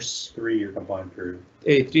 years. 3-year compliance period.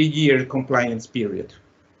 A 3-year compliance period.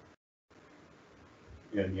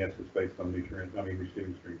 And yes, it's based on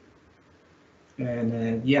receiving stream.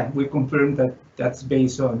 And yeah, we confirm that that's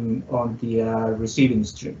based on the receiving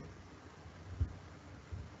stream.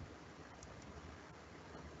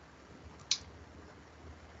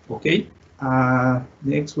 Okay.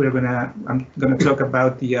 Next, I'm gonna talk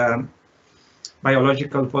about the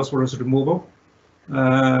biological phosphorus removal.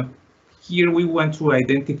 Here we want to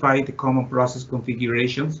identify the common process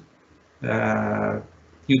configurations, the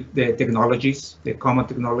technologies, the common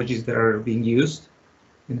technologies that are being used.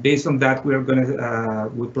 And based on that, we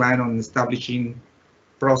plan on establishing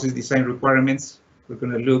process design requirements. We're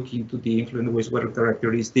going to look into the influent wastewater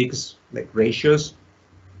characteristics like ratios,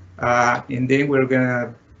 and then we're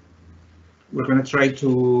going to try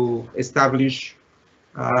to establish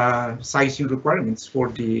sizing requirements for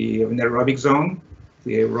the anaerobic zone,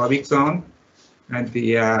 the aerobic zone, and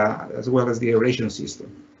as well as the aeration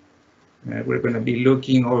system. We're going to be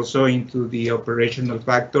looking also into the operational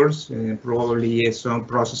factors and probably some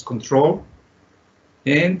process control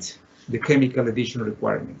and the chemical addition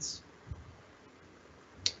requirements.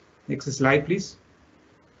 Next slide, please.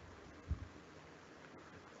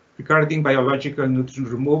 Regarding biological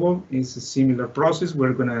nutrient removal, it's a similar process.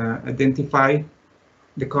 We're going to identify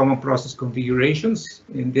the common process configurations,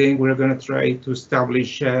 and then we're going to try to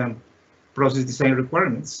establish process design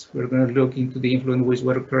requirements. We're going to look into the influent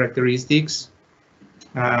wastewater characteristics,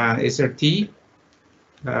 SRT,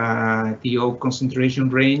 DO concentration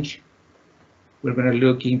range. We're going to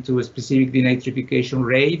look into specific denitrification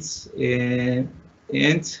rates and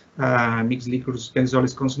mixed liquid suspended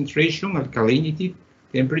solids concentration, alkalinity,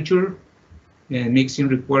 temperature, and mixing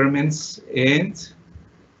requirements, and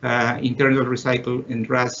internal recycle and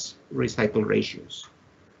RAS recycle ratios.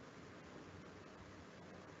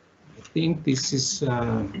 think this is, We got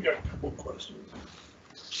a couple questions.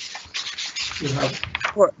 you have,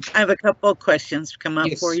 I have a couple of questions come up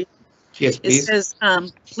Yes. for you. yes, It please. says,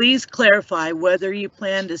 please clarify whether you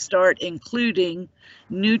plan to start including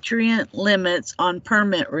nutrient limits on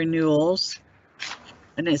permit renewals.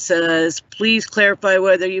 And it says, please clarify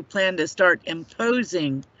whether you plan to start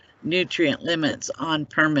imposing nutrient limits on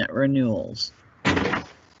permit renewals.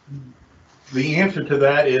 The answer to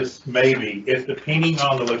that is maybe. It's depending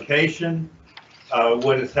on the location,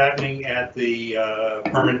 what is happening at the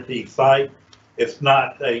permitting site. It's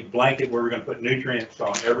not a blanket where we're going to put nutrients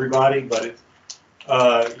on everybody, but it's,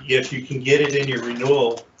 yes, you can get it in your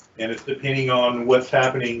renewal, and it's depending on what's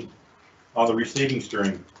happening on the receiving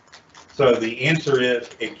stream. So the answer is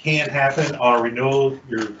it can happen on a renewal.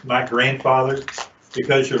 You're not grandfathered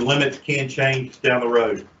because your limits can change down the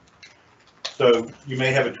road. So you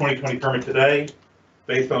may have a 2020 permit today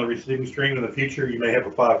based on the receiving stream. In the future, you may have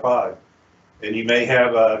a 5.5, and you may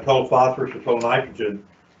have a total phosphorus or total nitrogen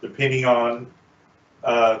depending on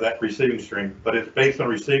that receiving stream. But it's based on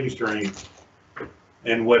receiving stream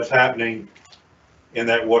and what's happening in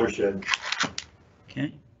that watershed.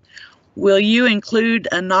 Okay. Will you include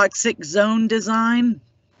a noxic zone design?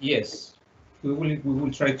 Yes, we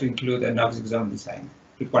will try to include a noxic zone design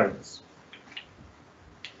requirements.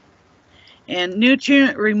 And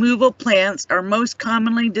nutrient removal plants are most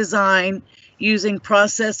commonly designed using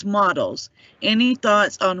process models. Any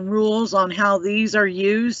thoughts on rules on how these are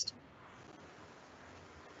used?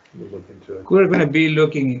 We'll look into it. We're going to be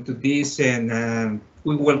looking into this, and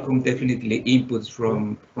we welcome definitely inputs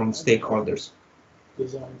from stakeholders.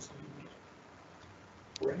 Design standards.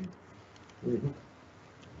 Right.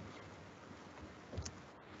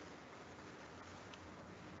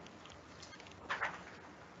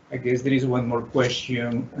 I guess there is one more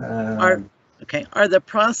question. Okay, are the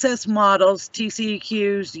process models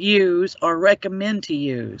TCEQs use or recommend to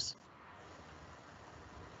use?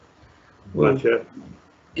 Well, Not yet.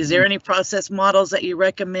 Is there any process models that you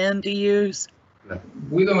recommend to use?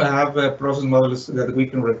 we don't have process models that we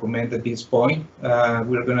can recommend at this point.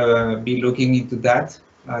 We're going to be looking into that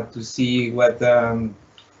to see what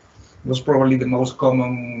was probably the most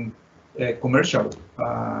common commercial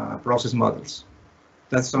process models.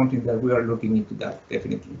 That's something that we are looking into that,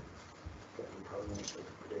 definitely.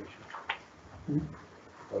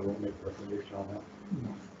 I won't make a recommendation on that.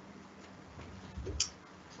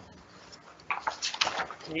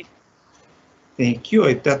 Okay. Thank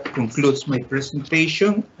you. That concludes my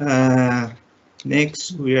presentation.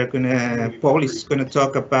 Next, we are Paul is going to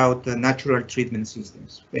talk about the natural treatment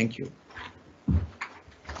systems. Thank you.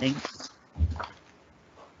 Thanks.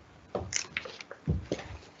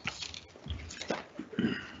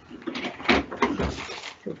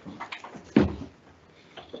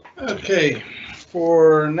 Okay,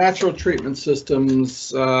 for natural treatment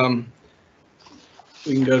systems, we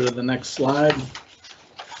can go to the next slide.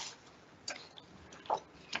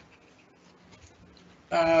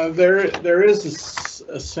 There is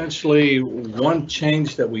essentially one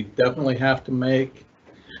change that we definitely have to make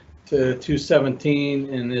to 217,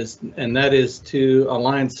 and that is to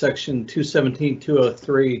align section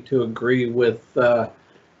 217.203 to agree with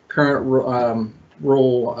current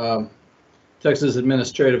rule Texas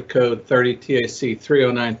Administrative Code 30 TAC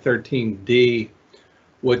 30913D,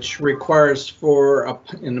 which requires for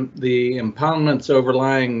in the impoundments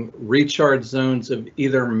overlying recharge zones of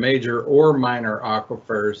either major or minor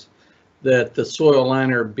aquifers that the soil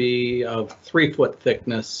liner be of 3-foot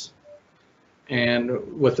thickness and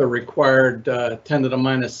with a required 10 to the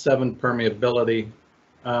minus 7 permeability.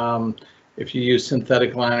 If you use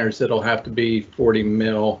synthetic liners, it'll have to be 40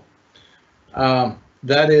 mil.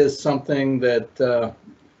 That is something that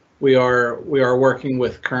we are working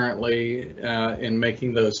with currently in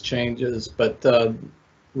making those changes, but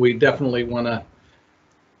we definitely want to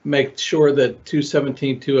make sure that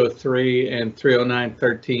 217.203 and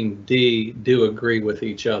 30913D do agree with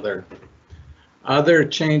each other. Other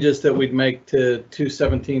changes that we'd make to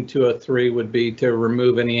 217.203 would be to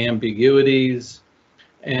remove any ambiguities,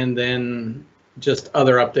 and then just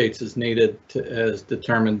other updates as needed as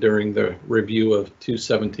determined during the review of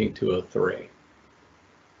 217.203.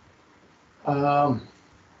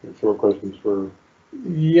 Short questions for.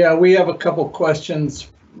 Yeah, we have a couple questions,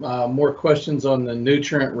 more questions on the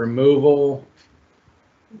nutrient removal.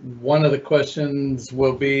 One of the questions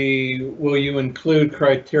will be, will you include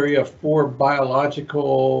criteria for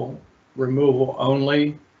biological removal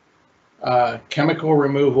only, chemical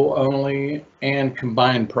removal only, and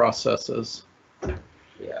combined processes?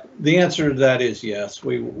 Yeah. The answer to that is yes.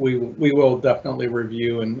 We will definitely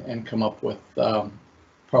review and come up with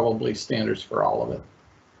probably standards for all of it.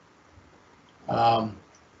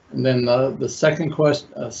 And then the second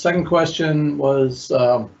question was,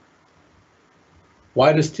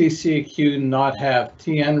 why does TCEQ not have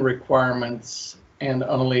TN requirements and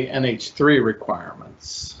only NH3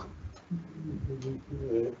 requirements?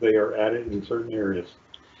 They are added in certain areas.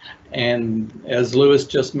 And as Lewis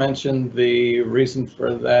just mentioned, the reason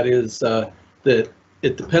for that is that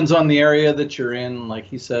it depends on the area that you're in. Like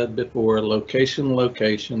he said before,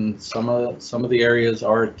 location. Some of the areas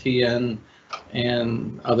are TN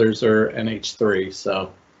and others are NH3.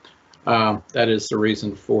 So that is the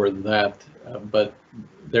reason for that. But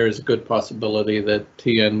there is a good possibility that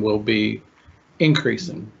TN will be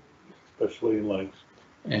increasing, Especially in lakes.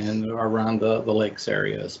 and around the lakes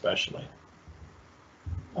area especially.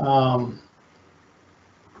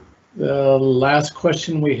 The last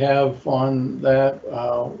question we have on that,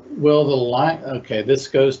 will the line, okay, this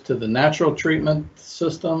goes to the natural treatment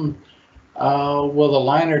system. Will the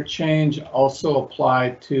liner change also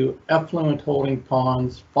apply to effluent holding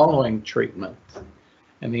ponds following treatment?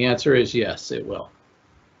 And the answer is yes, it will.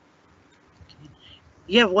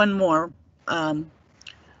 You have one more.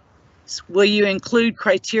 Will you include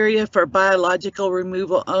criteria for biological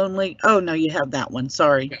removal only? Oh, no, you have that one.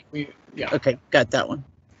 Sorry. Yeah. Okay, got that one.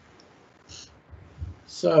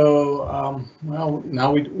 So, well,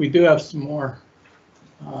 now we do have some more.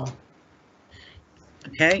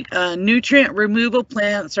 Okay, nutrient removal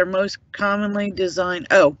plants are most commonly designed.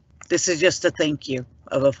 Oh, this is just a thank you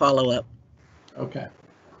of a follow-up. Okay.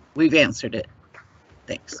 We've answered it.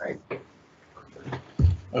 Thanks. Great.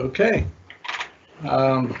 Okay.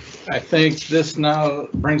 I think this now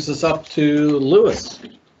brings us up to Lewis.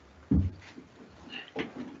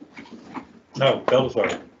 No,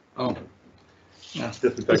 Belisar. Oh, yeah,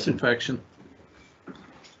 Disinfection. disinfection.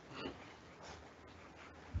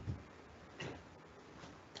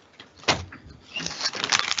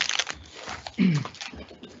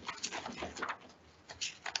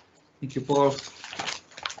 Thank you, Paul.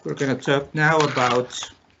 We're going to talk now about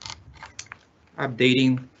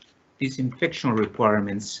updating disinfection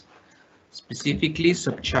requirements, specifically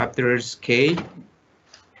subchapters K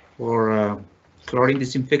for chlorine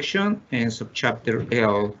disinfection and subchapter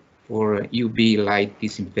L for UV light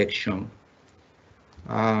disinfection.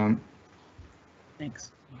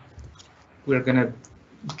 Thanks. We're going to,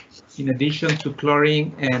 in addition to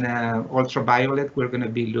chlorine and ultraviolet, we're going to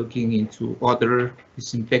be looking into other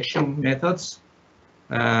disinfection methods.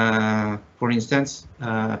 For instance,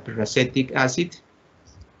 peracetic acid,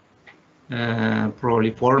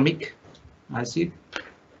 proliformic acid.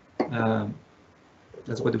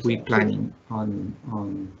 That's what we're planning on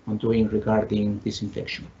doing regarding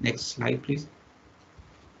disinfection. Next slide, please.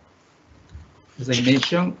 As I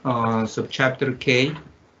mentioned, subchapter K,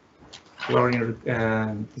 chlorine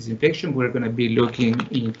disinfection, we're going to be looking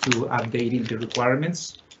into updating the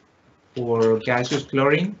requirements for gaseous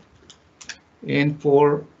chlorine and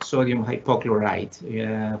for sodium hypochlorite.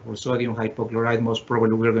 For sodium hypochlorite, most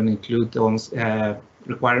probably we're going to include those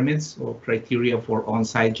requirements or criteria for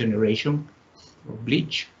on-site generation of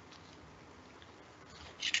bleach.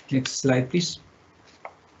 Next slide, please.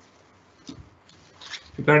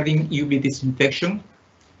 Regarding UV disinfection,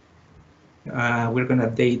 we're going to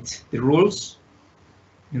update the rules,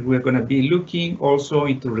 and we're going to be looking also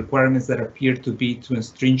into requirements that appear to be too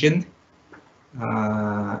stringent.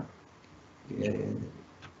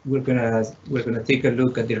 We're gonna take a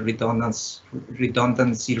look at the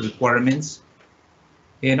redundancy requirements,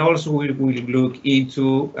 and also we will look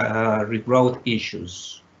into regrowth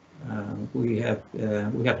issues. We have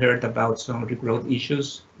heard about some regrowth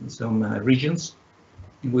issues in some regions,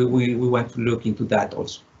 and we want to look into that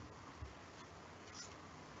also.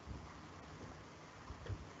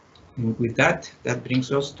 And with that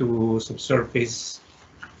brings us to subsurface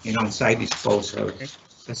and on-site disposal. Okay.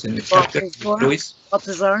 That's in the chapter. Luis?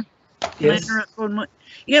 Baltazar? Yes.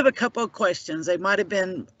 You have a couple of questions. They might have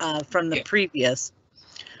been from the previous.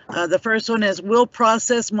 The first one is, will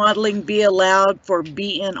process modeling be allowed for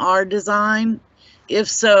BNR design? If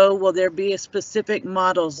so, will there be specific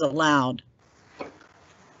models allowed?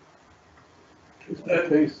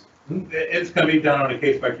 It's going to be done on a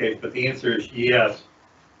case by case, but the answer is yes.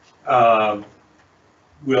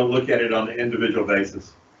 We'll look at it on an individual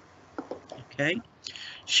basis. Okay.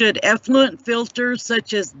 Should effluent filters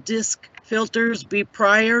such as disc filters be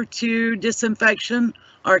prior to disinfection,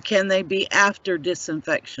 or can they be after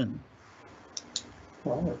disinfection?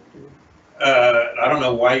 I don't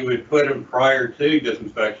know why you would put them prior to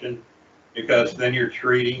disinfection, because then you're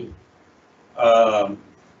treating, you got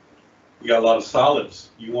a lot of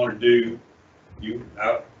solids. You want to do,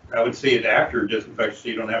 I would see it after disinfection, so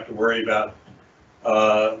you don't have to worry about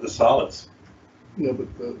the solids. Yeah,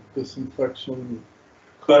 but the disinfection,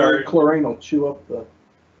 But our, chlorine will chew up the.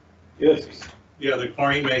 yes, yeah, the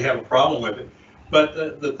chlorine may have a problem with it. But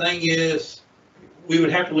the thing is, we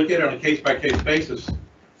would have to look at it on a case-by-case basis.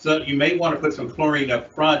 So you may want to put some chlorine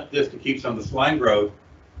up front just to keep some of the slime growth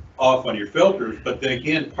off on your filters. But then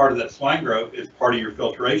again, part of that slime growth is part of your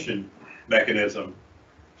filtration mechanism.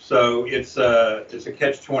 So it's a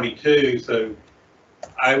catch-22. So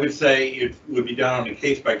I would say it would be done on a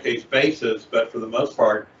case-by-case basis, but for the most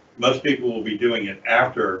part, most people will be doing it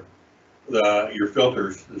after your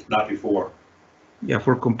filters, not before. Yeah,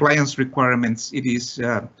 for compliance requirements, it is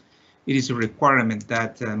a requirement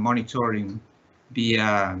that monitoring be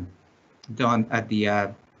done at the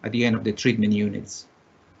end of the treatment units.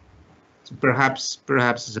 So perhaps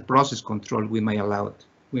as a process control, we may allow it.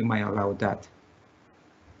 We might allow that.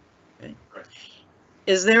 Okay.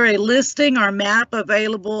 Is there a listing or map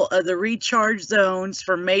available of the recharge zones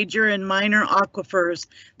for major and minor aquifers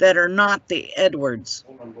that are not the Edwards?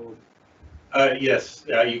 Yes,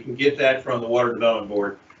 you can get that from the Water Development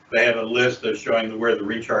Board. They have a list of showing where the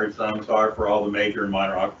recharge zones are for all the major and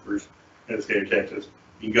minor aquifers in the state of Texas.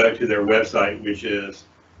 You can go to their website, which is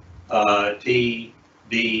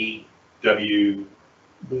TDWB. TWDB.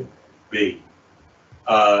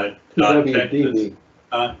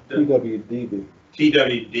 TWDB.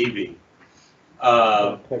 TWDB.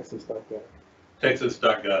 Texas.gov.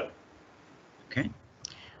 Texas.gov. Okay.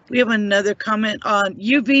 We have another comment on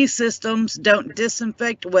UV systems don't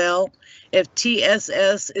disinfect well if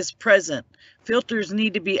TSS is present. Filters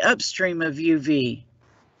need to be upstream of UV.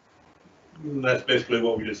 That's basically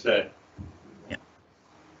what we just said. Yeah.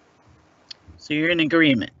 So you're in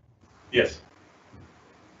agreement. Yes.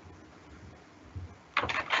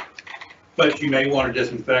 But you may want to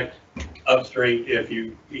disinfect upstream if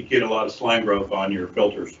you get a lot of slime growth on your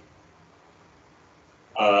filters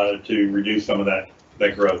to reduce some of that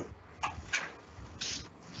growth.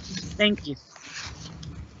 Thank you.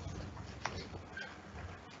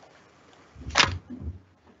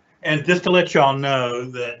 And just to let y'all know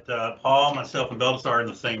that Paul, myself, and Beldis are in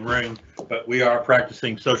the same room, but we are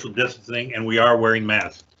practicing social distancing and we are wearing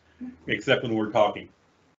masks, except when we're talking.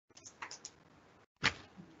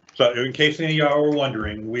 So in case any of y'all were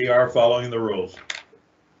wondering, we are following the rules.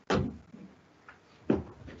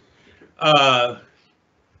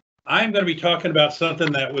 I'm going to be talking about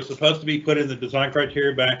something that was supposed to be put in the design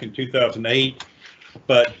criteria back in 2008,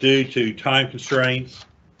 but due to time constraints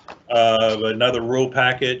of another rule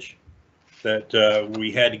package that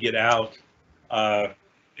we had to get out,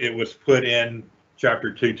 it was put in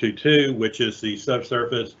Chapter 222, which is the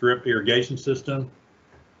subsurface drip irrigation system.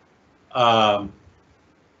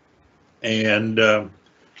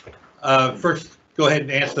 First, go ahead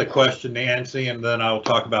and answer the question, Nancy, and then I'll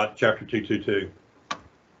talk about Chapter 222.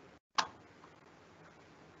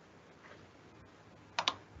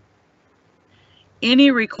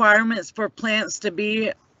 Any requirements for plants to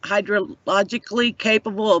be hydrologically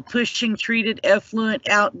capable of pushing treated effluent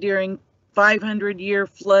out during 500-year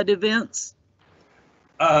flood events?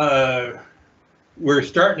 We're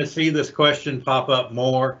starting to see this question pop up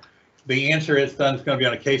more. The answer is going to be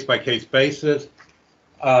on a case-by-case basis.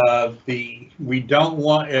 We don't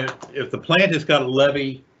want, if the plant has got a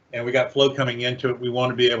levee and we got flow coming into it, we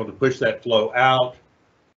want to be able to push that flow out.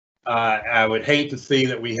 I would hate to see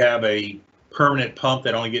that we have a permanent pump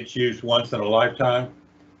that only gets used once in a lifetime.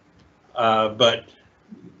 But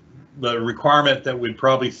the requirement that we'd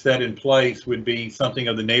probably set in place would be something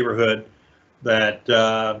of the neighborhood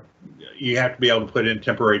that you have to be able to put in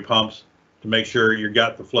temporary pumps to make sure you've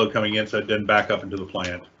got the flow coming in so it doesn't back up into the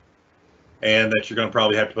plant. And that you're going to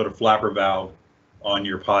probably have to put a flapper valve on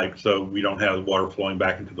your pipe so we don't have the water flowing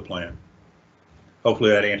back into the plant. Hopefully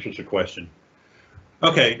that answers the question.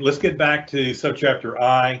 Okay, let's get back to subchapter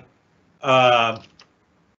I.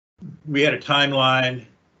 We had a timeline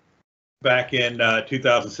back in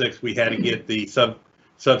 2006. We had to get the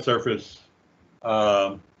subsurface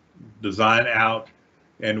design out,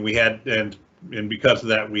 and we had and because of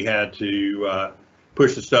that we had to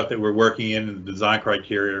push the stuff that we're working in the design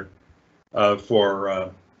criteria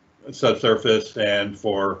for subsurface and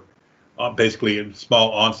for basically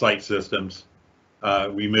small on-site systems.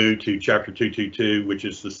 We moved to Chapter 222, which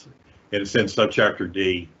is this, in a sense, subchapter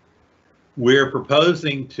D. We're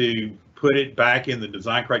proposing to put it back in the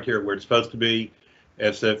design criteria where it's supposed to be.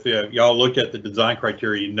 As if y'all looked at the design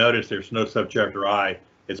criteria, you notice there's no subchapter I.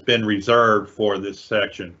 It's been reserved for this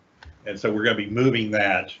section. And so we're going to be moving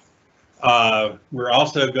that. We're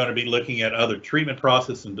also going to be looking at other treatment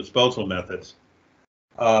process and disposal methods.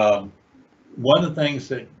 One of the things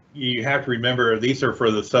that you have to remember, these are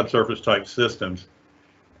for the subsurface type systems.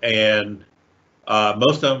 And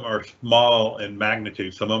Most of them are small in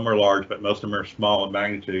magnitude. Some of them are large, but most of them are small in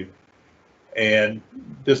magnitude. And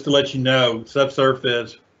just to let you know,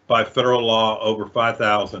 subsurface by federal law over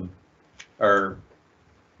 5,000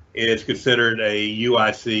 is considered a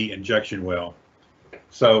UIC injection well.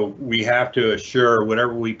 So we have to assure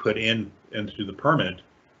whatever we put into the permit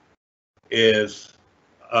is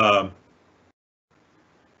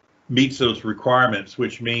meets those requirements,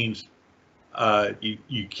 which means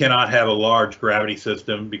you cannot have a large gravity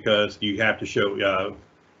system because you have to show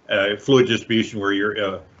fluid distribution where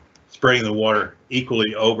you're spraying the water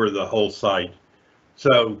equally over the whole site.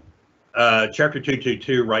 So Chapter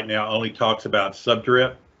 222 right now only talks about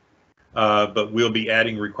subdrip, but we'll be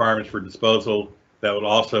adding requirements for disposal that will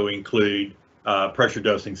also include pressure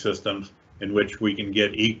dosing systems in which we can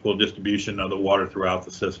get equal distribution of the water throughout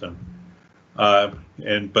the system. But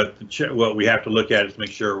what we have to look at is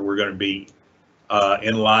make sure we're going to be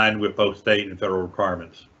in line with both state and federal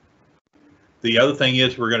requirements. The other thing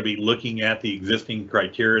is we're going to be looking at the existing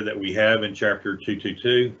criteria that we have in Chapter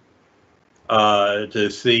 222 to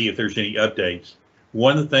see if there's any updates.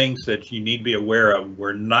 One of the things that you need to be aware of,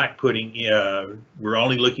 we're not putting, we're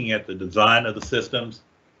only looking at the design of the systems.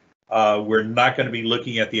 We're not going to be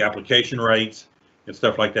looking at the application rates and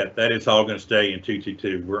stuff like that. That is all going to stay in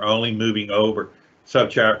 222. We're only moving over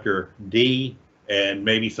subchapter D and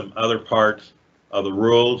maybe some other parts of the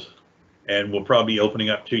rules, and we'll probably be opening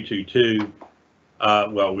up 222.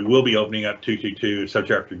 Well, we will be opening up 222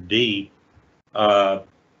 subchapter D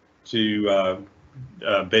to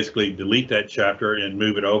basically delete that chapter and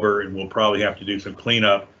move it over, and we'll probably have to do some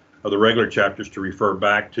cleanup of the regular chapters to refer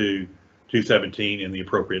back to 217 in the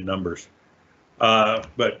appropriate numbers.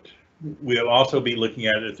 But we'll also be looking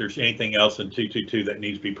at if there's anything else in 222 that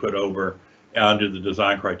needs to be put over under the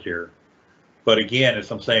design criteria. But again,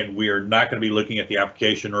 as I'm saying, we are not going to be looking at the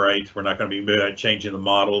application rates. We're not going to be changing the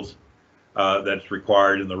models that's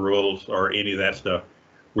required in the rules or any of that stuff.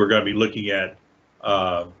 We're going to be looking at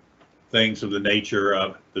things of the nature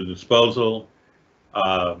of the disposal.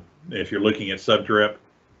 If you're looking at subdrip,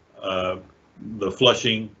 the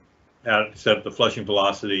flushing, how to set the flushing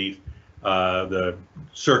velocities, the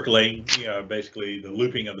circulating, basically the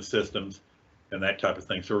looping of the systems and that type of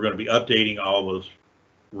thing. So we're going to be updating all those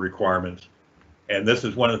requirements. And this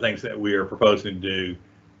is one of the things that we are proposing to do.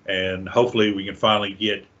 And hopefully we can finally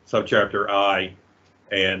get subchapter I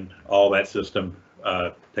and all that system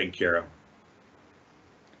taken care of.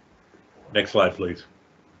 Next slide, please.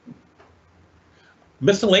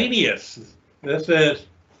 Miscellaneous. This is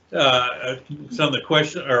some of the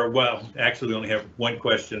questions, or well, actually we only have one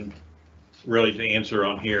question really to answer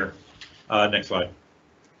on here. Next slide.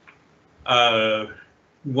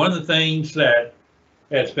 One of the things that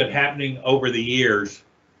has been happening over the years,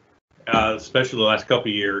 especially the last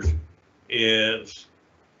couple of years, is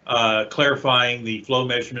clarifying the flow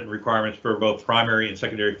measurement requirements for both primary and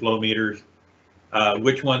secondary flow meters,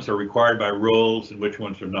 which ones are required by rules and which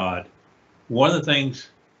ones are not. One of the things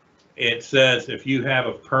it says, if you have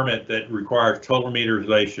a permit that requires total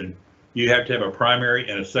meterization, you have to have a primary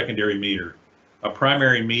and a secondary meter. A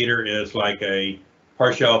primary meter is like a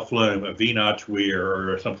partial flume, a V-notch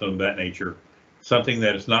weir, or something of that nature, something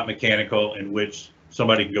that is not mechanical in which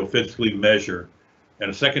somebody can go physically measure. And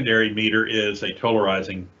a secondary meter is a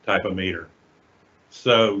totalizing type of meter.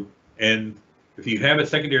 So, and if you have a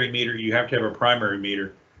secondary meter, you have to have a primary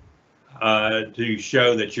meter to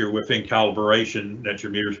show that you're within calibration, that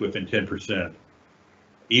your meter's within 10%.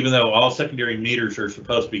 Even though all secondary meters are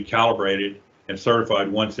supposed to be calibrated and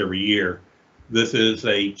certified once every year, this is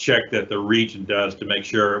a check that the region does to make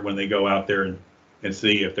sure when they go out there and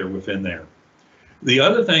see if they're within there. The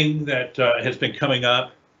other thing that has been coming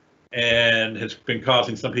up and has been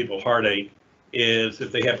causing some people heartache is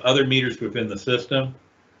if they have other meters within the system.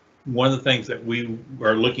 One of the things that we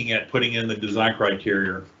are looking at putting in the design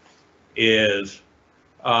criteria is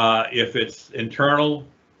if it's internal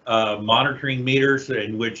monitoring meters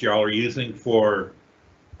in which y'all are using for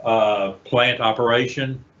plant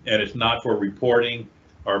operation and it's not for reporting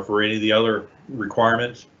or for any of the other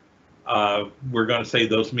requirements, we're going to say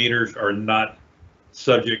those meters are not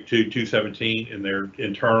subject to 217 and they're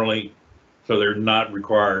internally, so they're not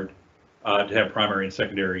required to have primary and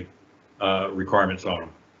secondary requirements on them.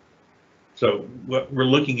 So what we're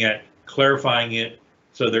looking at clarifying it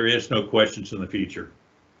so there is no questions in the future.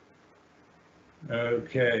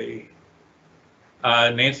 Okay.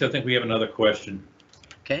 Nancy, I think we have another question.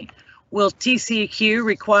 Okay. Will TCEQ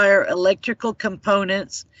require electrical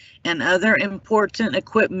components and other important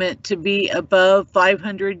equipment to be above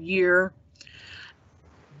 500 year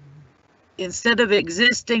instead of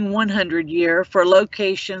existing 100-year for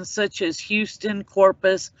locations such as Houston,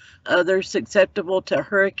 Corpus, others susceptible to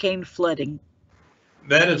hurricane flooding?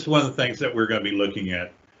 That is one of the things that we're going to be looking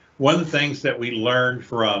at. One of the things that we learned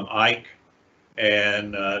from Ike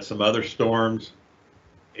and some other storms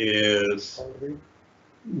is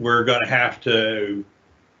we're going to have to,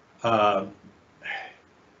 and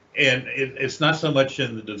it's not so much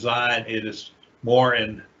in the design, it is more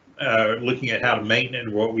in looking at how to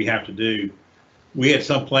maintain what we have to do. We had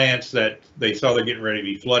some plants that they saw they're getting ready to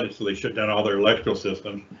be flooded, so they shut down all their electrical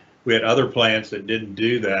systems. We had other plants that didn't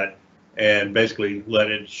do that and basically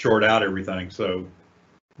let it short out everything. So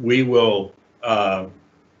we will, the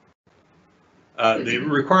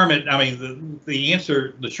requirement, I mean, the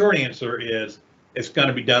answer, the short answer is it's going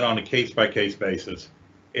to be done on a case-by-case basis.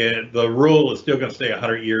 And the rule is still going to stay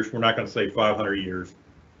 100 years. We're not going to say 500 years.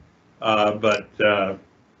 But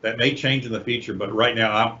that may change in the future. But right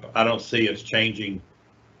now, I don't see us changing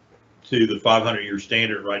to the 500-year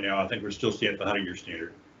standard right now. I think we're still staying at the 100-year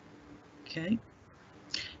standard. Okay.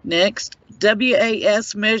 Next,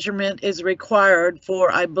 WAS measurement is required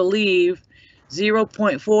for, I believe,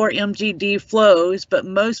 0.4 MGD flows, but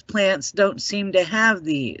most plants don't seem to have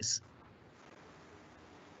these.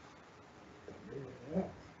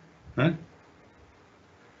 Huh?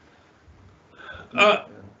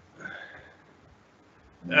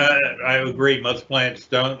 I agree. Most plants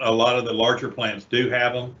don't. A lot of the larger plants do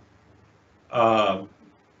have them.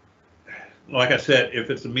 Like I said, if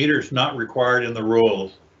it's a meter, it's not required in the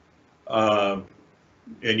rules, and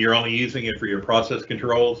you're only using it for your process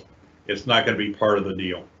controls, it's not going to be part of the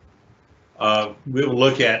deal. We'll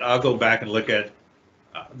look at, I'll go back and look at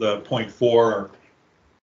the 0.4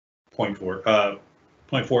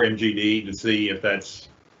 MGD to see if that's,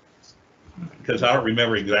 because I don't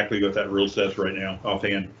remember exactly what that rule says right now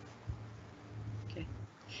offhand. Okay.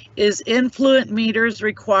 Is influent meters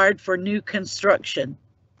required for new construction?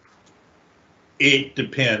 It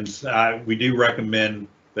depends. We do recommend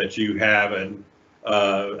that you have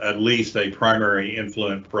at least a primary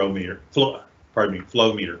influent flow meter.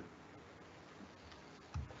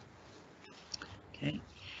 Okay.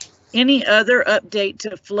 Any other update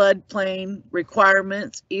to floodplain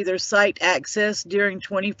requirements, either site access during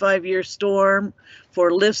 25-year storm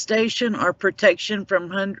for lift station or protection from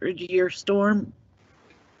 100-year storm?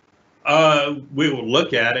 We will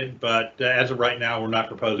look at it, but as of right now, we're not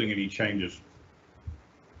proposing any changes.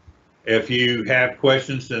 If you have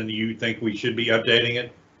questions and you think we should be updating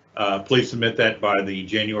it, please submit that by the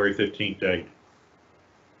January 15th date.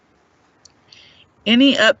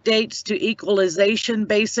 Any updates to equalization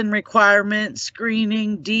basin requirements,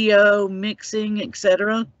 screening, DO, mixing,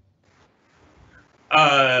 etc.?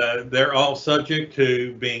 They're all subject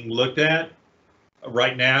to being looked at.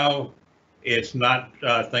 Right now, it's not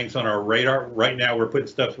things on our radar. Right now, we're putting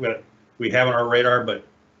stuff we have on our radar, but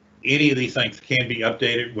any of these things can be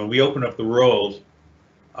updated when we open up the rules,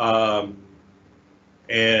 and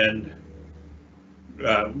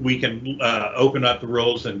we can open up the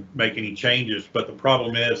rules and make any changes. But the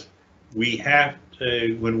problem is we have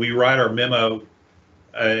to, when we write our memo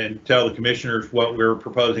and tell the commissioners what we're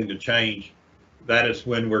proposing to change, that is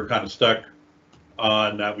when we're kind of stuck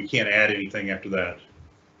on, we can't add anything after that.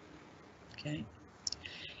 Okay.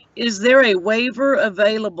 Is there a waiver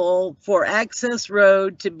available for access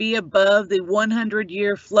road to be above the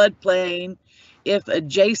 100-year floodplain if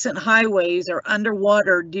adjacent highways are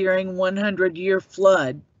underwater during 100-year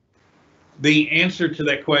flood? The answer to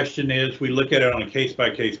that question is we look at it on a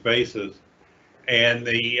case-by-case basis. And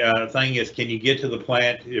the thing is, can you get to the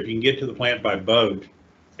plant? If you can get to the plant by boat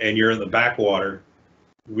and you're in the backwater,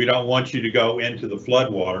 we don't want you to go into the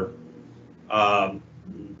floodwater.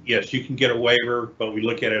 Yes, you can get a waiver, but we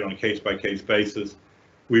look at it on a case-by-case basis.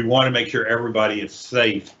 We want to make sure everybody is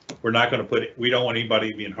safe. We're not going to we don't want anybody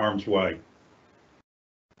to be in harm's way.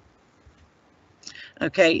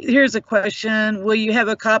 Okay, here's a question. Will you have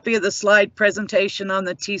a copy of the slide presentation on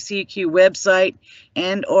the TCEQ website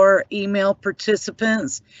and or email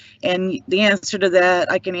participants? And the answer to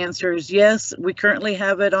that I can answer is yes. We currently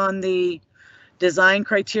have it on the Design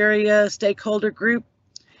Criteria Stakeholder Group,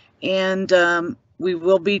 and we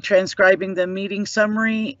will be transcribing the meeting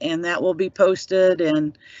summary, and that will be posted,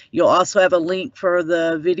 and you'll also have a link for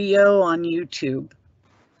the video on YouTube.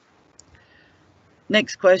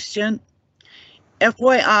 Next question.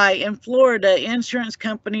 FYI, in Florida, insurance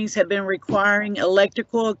companies have been requiring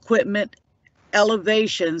electrical equipment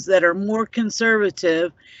elevations that are more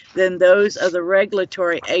conservative than those of the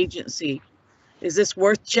regulatory agency. Is this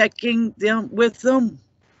worth checking with them?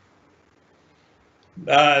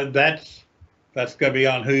 That's going to be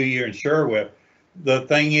on who you insure with. The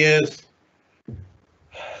thing is,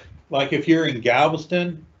 like if you're in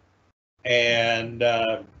Galveston and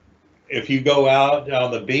if you go out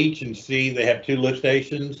on the beach and see they have 2 lift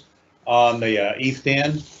stations on the east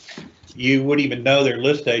end, you wouldn't even know they're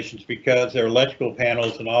lift stations because their electrical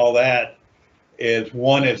panels and all that is,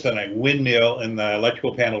 one is in a windmill and the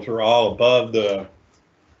electrical panels are all above the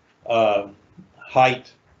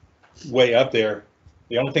height way up there.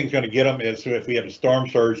 The only thing that's going to get them is if we have a storm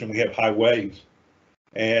surge and we have high waves.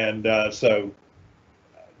 And so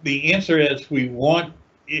the answer is we want,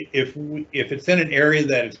 if it's in an area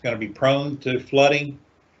that is going to be prone to flooding,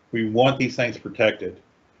 we want these things protected.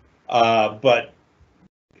 But,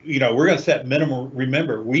 you know, we're going to set minimum,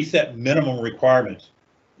 remember, we set minimum requirements.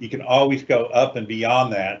 You can always go up and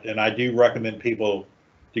beyond that. And I do recommend people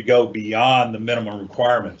to go beyond the minimum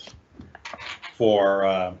requirements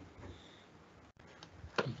for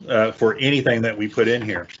anything that we put in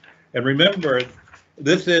here. And remember,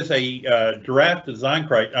 this is a draft design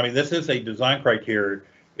criteria. I mean, this is a design criteria.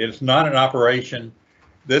 It's not an operation.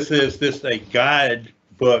 This is a guide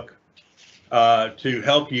book to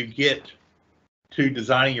help you get to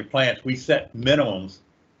designing your plants. We set minimums.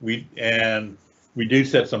 We do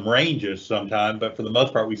set some ranges sometimes, but for the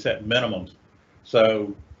most part, we set minimums.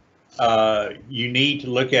 So you need to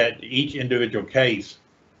look at each individual case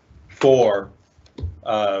for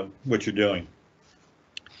what you're doing.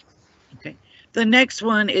 Okay. The next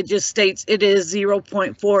one, it just states it is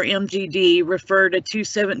 0.4 MGD, refer to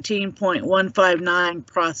 217.159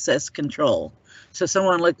 process control. So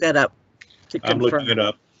someone look that up to confirm. I'm looking it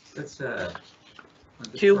up. That's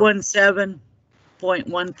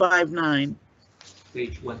 217.159.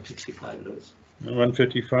 page 155, Louis.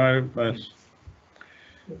 155, that's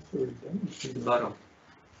The bottom.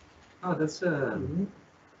 Oh, that's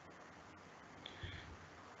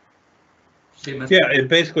yeah, it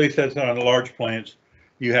basically says on large plants,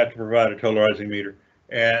 you have to provide a totalizing meter.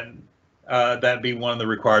 And that'd be one of the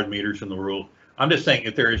required meters in the rules. I'm just saying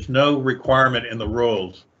if there is no requirement in the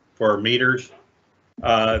rules for meters,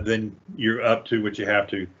 then you're up to what you have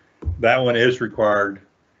to. That one is required.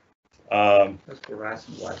 That's for RAS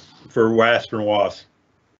and WAS. For WASP and WAS.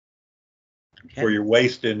 Okay. For your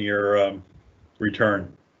waste and your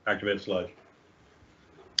return, activated sludge.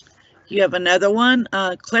 You have another one,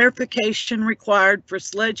 clarification required for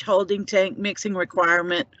sludge holding tank mixing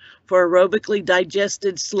requirement for aerobically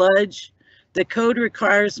digested sludge. The code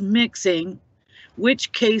requires mixing.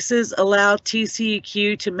 Which cases allow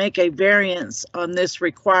TCEQ to make a variance on this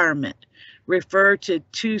requirement? Refer to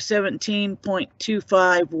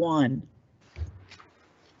 217.251.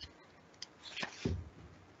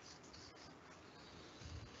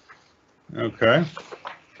 Okay.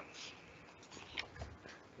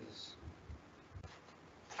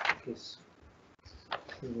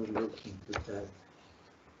 We were looking for that.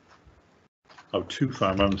 Oh,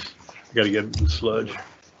 25 months. I got to get the sludge.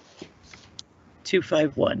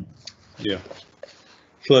 251. Yeah.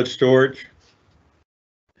 Sludge storage.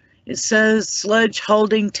 It says sludge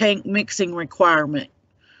holding tank mixing requirement.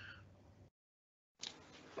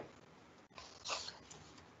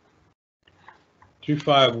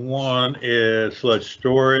 .251 is sludge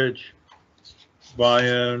storage,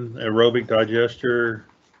 volume, aerobic digester,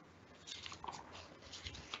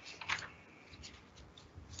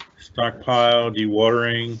 stockpile,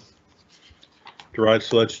 dewatering, dry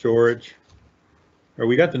sludge storage.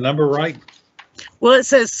 We got the number right? Well, it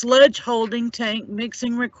says sludge holding tank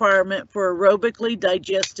mixing requirement for aerobically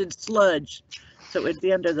digested sludge. So it would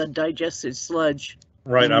be under the digested sludge.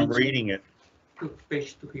 Right, I'm reading it.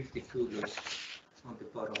 Page 252, Louis, on the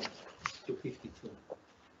bottom. 252.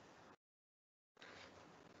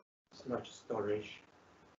 Sludge storage.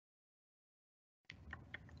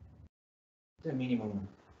 The minimum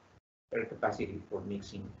air capacity for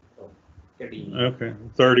mixing of 30. Okay,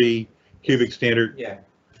 30 cubic standard. Yeah.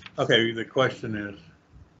 Okay, the question is,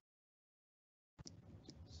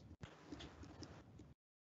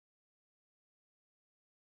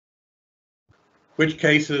 which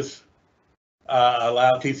cases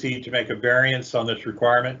allow TCE to make a variance on this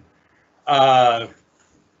requirement?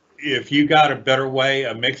 If you got a better way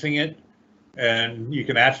of mixing it and you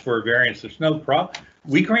can ask for a variance, there's no problem.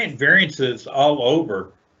 We grant variances all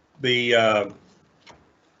over.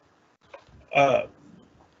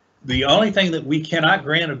 The only thing that we cannot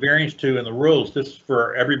grant a variance to in the rules, just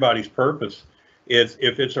for everybody's purpose, is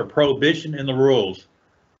if it's a prohibition in the rules,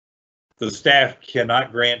 the staff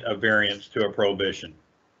cannot grant a variance to a prohibition.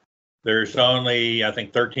 There's only, I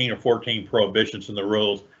think, 13 or 14 prohibitions in the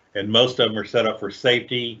rules, and most of them are set up for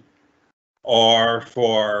safety or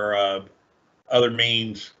for other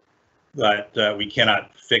means that we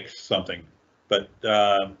cannot fix something. But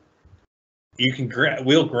you can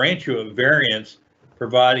we'll grant you a variance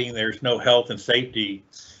providing there's no health and safety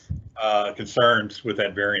concerns with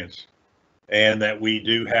that variance. And that we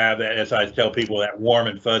do have that, as I tell people, that warm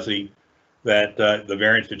and fuzzy, that the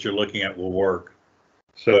variance that you're looking at will work.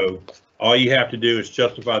 So all you have to do is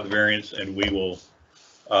justify the variance, and we will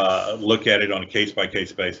look at it on a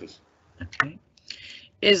case-by-case basis. Okay.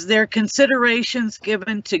 Is there considerations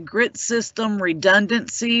given to grit system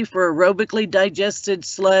redundancy for aerobically digested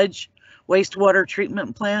sludge wastewater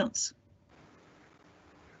treatment plants?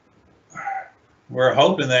 We're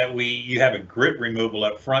hoping that you have a grit removal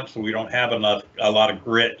up front, so we don't have a lot of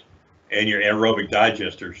grit in your aerobic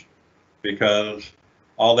digesters, because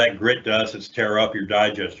all that grit does is tear up your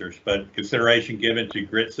digesters. But consideration given to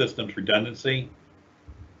grit systems redundancy,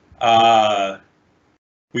 we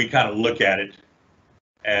kind of look at it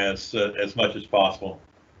as much as possible.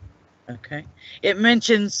 Okay. It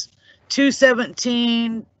mentions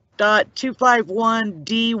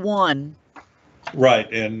 217.251D1.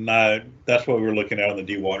 Right, and that's what we were looking at on the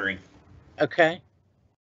dewatering. Okay.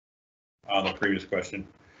 On the previous question.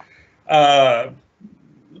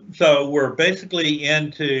 So we're basically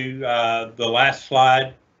into the last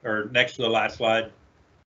slide, or next to the last slide,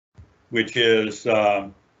 which is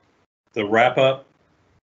the wrap up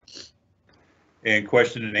and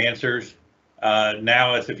question and answers.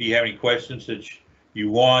 Now, as if you have any questions that you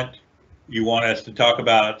want us to talk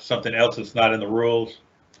about something else that's not in the rules,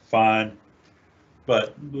 fine.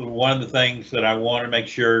 But one of the things that I want to make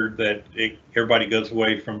sure that everybody goes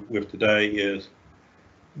away with today is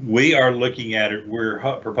we are looking at it. We're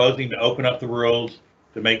proposing to open up the rules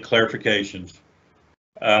to make clarifications.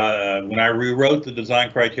 When I rewrote the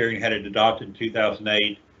design criteria and had it adopted in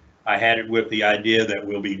 2008, I had it with the idea that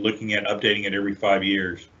we'll be looking at updating it every 5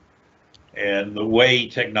 years. And the way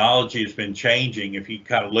technology has been changing, if you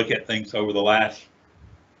kind of look at things over the last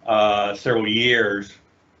several years,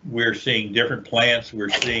 we're seeing different plants, we're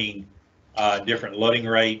seeing different loading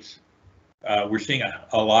rates, we're seeing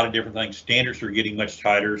a lot of different things. Standards are getting much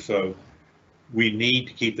tighter, so we need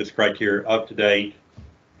to keep this criteria up to date,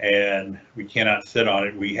 and we cannot sit on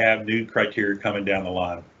it. We have new criteria coming down the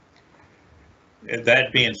line. And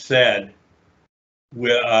that being said, we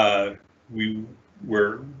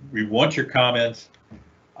want your comments.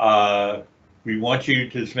 We want you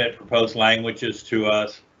to submit proposed languages to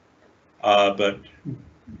us, but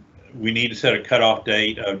we need to set a cutoff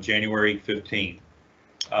date of January 15th,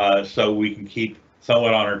 so we can keep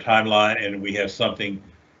somewhat on our timeline, and we have something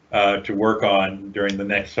to work on during the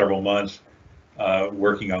next several months,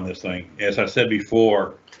 working on this thing. As I said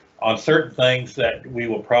before, on certain things that we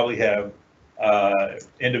will probably have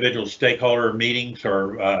individual stakeholder meetings,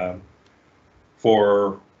 or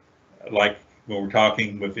for, like when we're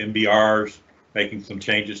talking with MBRs, making some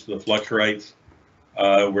changes to the flux rates.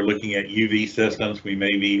 We're looking at UV systems. We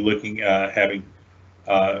may be looking having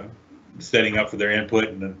setting up for their input,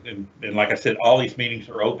 and like I said, all these meetings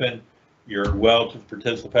are open. You're well to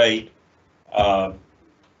participate.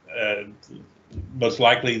 Most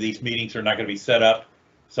likely these meetings are not going to be set up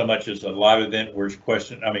so much as a live event where it's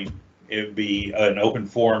it would be an open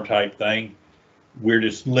forum type thing. We're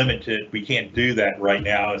just limited. We can't do that right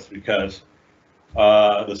now. It's because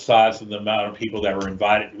the size of the amount of people that were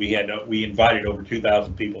invited. We invited over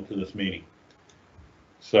 2,000 people to this meeting.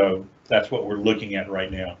 So that's what we're looking at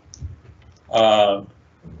right now.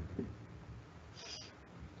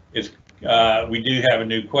 We do have a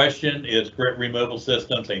new question. Is grit removal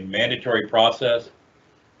systems a mandatory process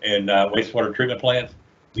in wastewater treatment plants?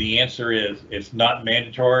 The answer is it's not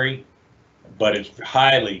mandatory, but it's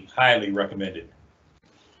highly, highly recommended.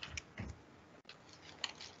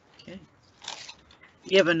 Okay.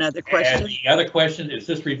 You have another question? And the other question is,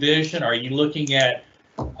 this revision, are you looking at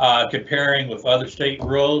comparing with other state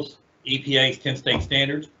rules, EPA's 10 state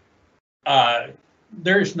standards?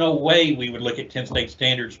 There's no way we would look at 10 state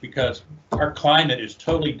standards because our climate is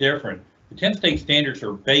totally different. The 10 state standards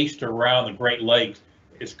are based around the Great Lakes.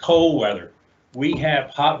 It's cold weather. We have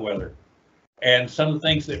hot weather. And some of the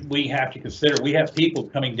things that we have to consider, we have people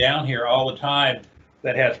coming down here all the time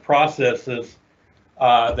that has processes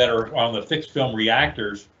that are on the fixed film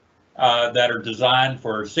reactors that are designed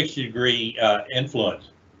for 60-degree influence.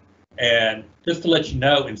 And just to let you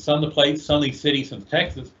know, in some of these cities in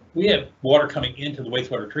Texas, we have water coming into the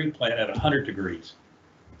wastewater treatment plant at 100 degrees.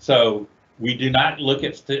 So we do not look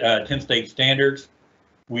at 10 state standards.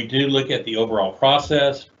 We do look at the overall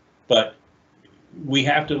process, but we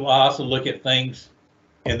have to also look at things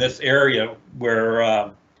in this area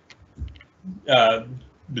where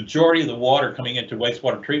majority of the water coming into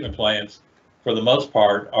wastewater treatment plants, for the most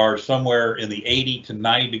part, are somewhere in the 80 to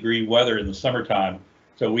 90 degree weather in the summertime.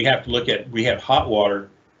 So we have to look at, we have hot water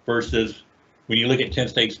versus when you look at 10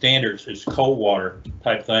 state standards, it's cold water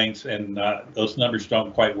type things, and those numbers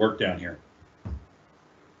don't quite work down here.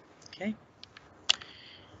 Okay.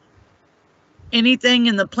 Anything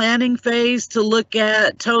in the planning phase to look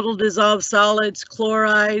at total dissolved solids,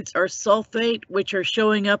 chlorides, or sulfate, which are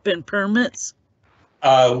showing up in permits?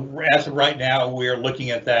 As of right now, we're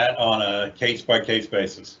looking at that on a case-by-case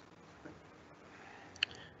basis.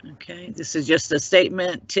 Okay, this is just a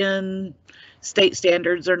statement. 10 state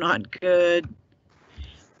standards are not good.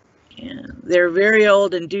 And they're very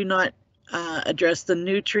old and do not address the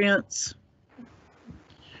nutrients.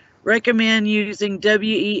 Recommend using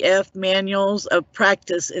WEF manuals of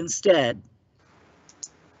practice instead.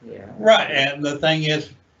 Yeah. Right, and the thing is,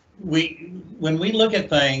 when we look at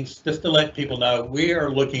things, just to let people know, we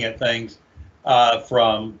are looking at things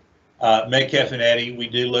from Metcalf and Eddy. We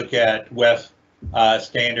do look at WEF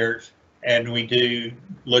standards, and we do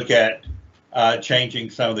look at changing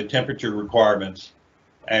some of the temperature requirements,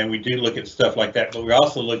 and we do look at stuff like that, but we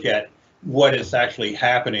also look at what is actually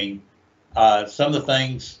happening. Some of the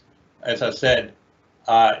things, as I said,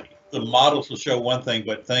 the models will show one thing,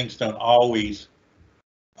 but things don't always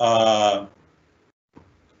come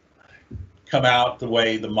out the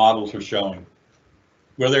way the models are showing.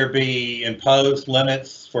 Will there be imposed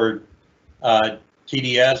limits for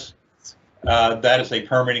TDS? That is a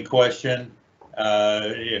permitting question.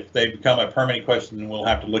 If they become a permitting question, then we'll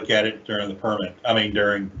have to look at it during the permit. I mean,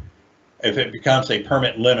 if it becomes a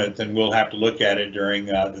permit limit, then we'll have to look at it during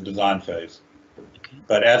the design phase.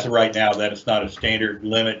 But as of right now, that is not a standard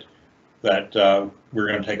limit that we're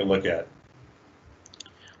going to take a look at.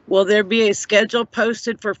 Will there be a schedule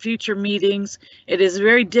posted for future meetings? It is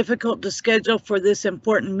very difficult to schedule for this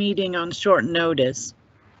important meeting on short notice.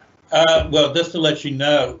 Well, just to let you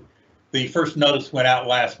know, the first notice went out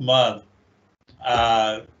last month,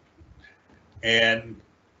 and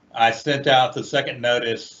I sent out the second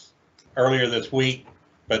notice earlier this week,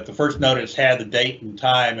 but the first notice had the date and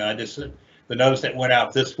time, and the notice that went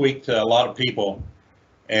out this week to a lot of people,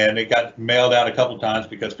 and it got mailed out a couple of times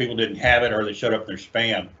because people didn't have it or they showed up in their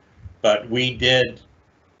spam. But we did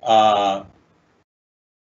send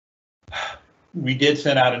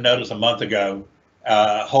out a notice a month ago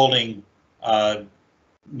holding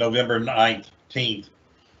November 19th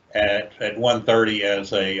at 1:30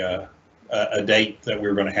 as a date that we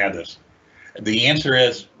were going to have this. The answer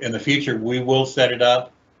is, in the future, we will set it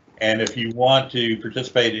up, and if you want to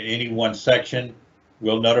participate in any one section,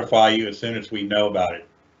 we'll notify you as soon as we know about it.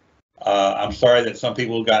 I'm sorry that some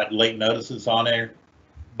people got late notices on there,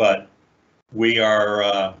 but we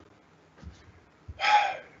are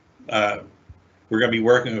we're going to be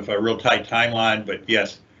working with a real tight timeline. But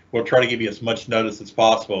yes, we'll try to give you as much notice as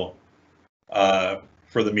possible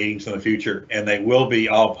for the meetings in the future, and they will be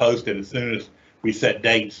all posted as soon as we set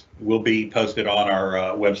dates. Will be posted on our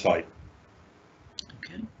website.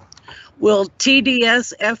 Okay. Will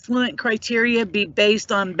TDS effluent criteria be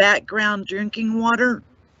based on background drinking water?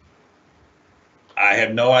 I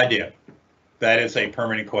have no idea. That is a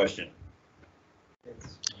permanent question.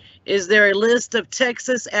 Is there a list of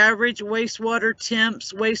Texas average wastewater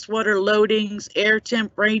temps, wastewater loadings, air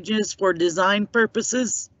temp ranges for design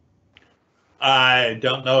purposes? I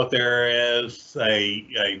don't know if there is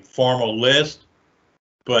a formal list,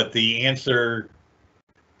 but the answer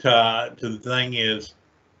to the thing is,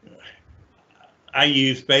 I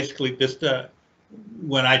use basically just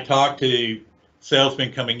when I talk to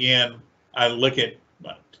salesmen coming in, I look at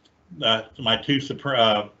my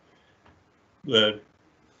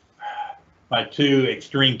two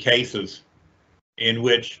extreme cases in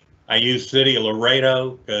which I use City of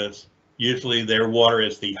Laredo, because usually their water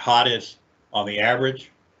is the hottest on the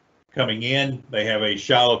average. Coming in, they have a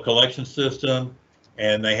shallow collection system,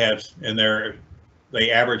 and they average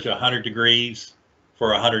 100 degrees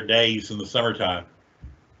for 100 days in the summertime.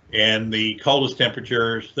 And the coldest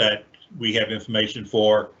temperatures that we have information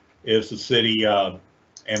for is the city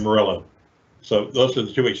Amarillo. So those are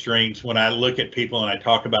the two extremes. When I look at people and I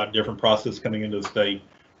talk about different processes coming into the state,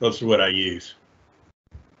 those are what I use.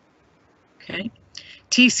 Okay.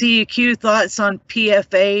 TCEQ thoughts on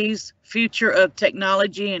PFAS, future of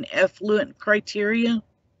technology and effluent criteria?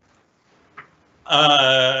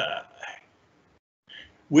 The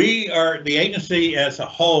agency as a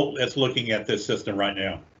whole is looking at this system right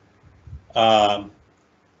now.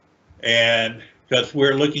 And because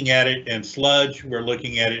we're looking at it in sludge, we're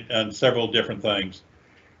looking at it on several different things.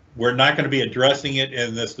 We're not going to be addressing it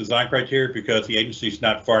in this design criteria because the agency is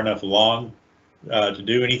not far enough along to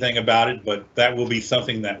do anything about it, but that will be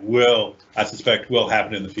something that I suspect will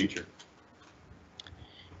happen in the future.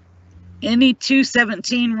 Any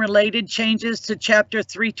 217 related changes to Chapter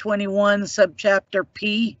 321, Subchapter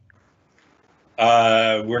P?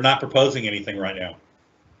 We're not proposing anything right now.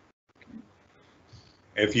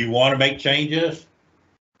 If you want to make changes,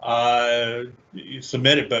 you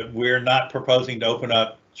submit it, but we're not proposing to open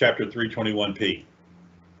up Chapter 321P.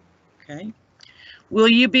 Okay. Will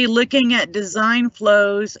you be looking at design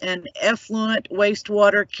flows and effluent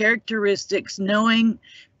wastewater characteristics, knowing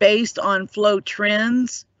based on flow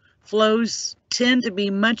trends, flows tend to be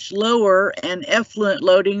much lower and effluent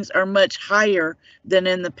loadings are much higher than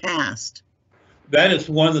in the past? That is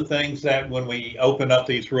one of the things that when we open up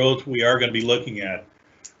these rules, we are going to be looking at.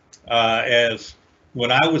 As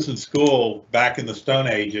when I was in school back in the Stone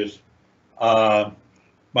Ages, my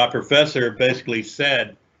professor basically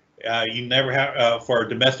said, you never have, for a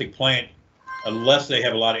domestic plant, unless they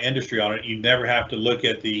have a lot of industry on it, you never have to look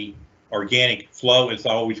at the organic flow. It's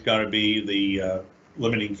always going to be the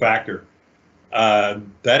limiting factor.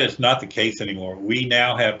 That is not the case anymore. We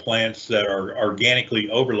now have plants that are organically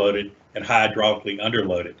overloaded and hydraulically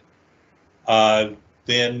underloaded.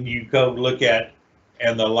 Then you go look at,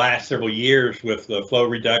 in the last several years with the flow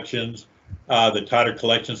reductions, the tighter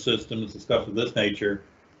collection systems and stuff of this nature,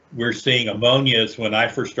 we're seeing ammonias. When I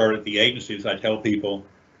first started at the agencies, I tell people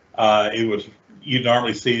you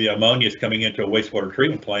normally see the ammonias coming into a wastewater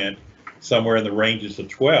treatment plant somewhere in the ranges of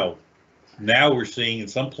 12. Now we're seeing in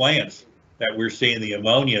some plants that we're seeing the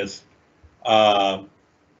ammonias as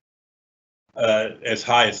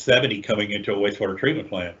high as 70 coming into a wastewater treatment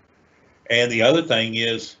plant. And the other thing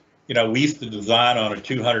is, you know, we used to design on a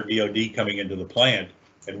 200 BOD coming into the plant,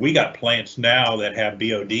 and we got plants now that have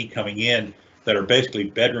BOD coming in that are basically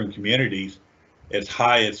bedroom communities as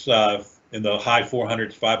high as in the high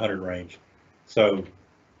 400s, 500 range. So,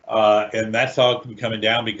 and that's all coming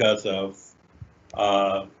down because of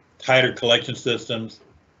tighter collection systems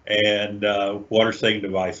and water saving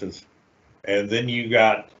devices. And then you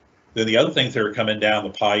got, then the other things that are coming down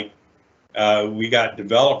the pipe, we got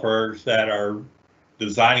developers that are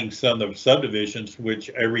designing some of the subdivisions, which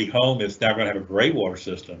every home is now going to have a gray water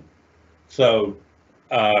system. So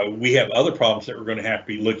we have other problems that we're going to have to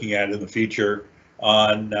be looking at in the future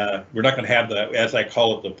on, we're not going to have the, as I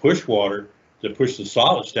call it, the push water to push the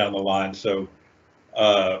solids down the line. So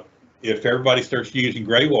if everybody starts using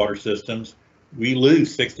gray water systems, we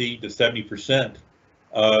lose 60 to 70%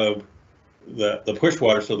 of the push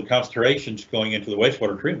water. So the concentrations going into the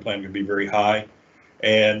wastewater treatment plant can be very high.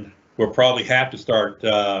 And we'll probably have to start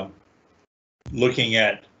looking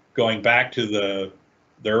at going back to the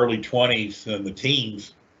early 20s and the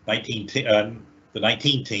teens, the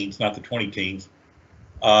 19 teens, not the 20 teens.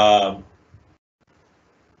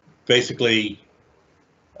 Basically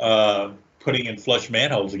putting in flush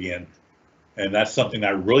manholes again. And that's something I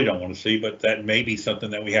really don't want to see, but that may be something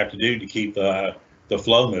that we have to do to keep the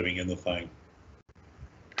flow moving in the thing.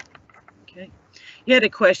 Okay. You had a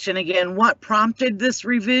question again. What prompted this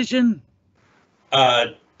revision?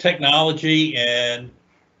 Technology, and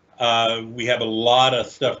we have a lot of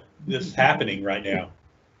stuff that's happening right now.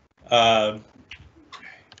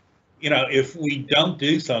 You know, if we don't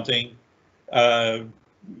do something,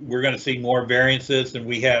 we're going to see more variances, and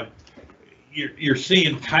we have, you're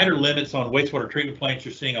seeing tighter limits on wastewater treatment plants.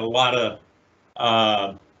 You're seeing a lot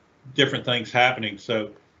of different things happening.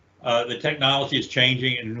 So the technology is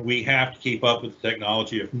changing, and we have to keep up with the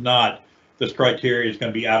technology. If not, this criteria is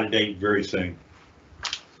going to be out of date very soon.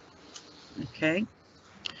 Okay.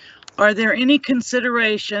 Are there any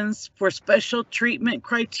considerations for special treatment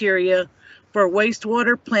criteria for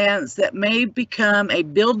wastewater plants that may become a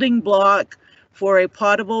building block for a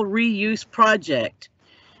potable reuse project?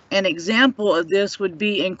 An example of this would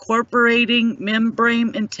be incorporating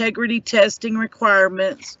membrane integrity testing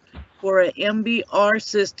requirements for an MBR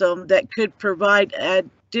system that could provide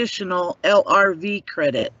additional LRV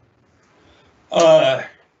credit.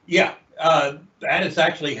 Yeah, that is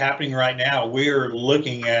actually happening right now. We're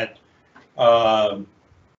looking at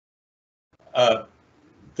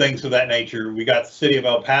things of that nature. We got the city of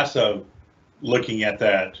El Paso looking at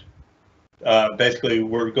that. Basically,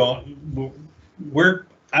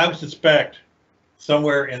 I would suspect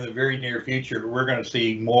somewhere in the very near future, we're going to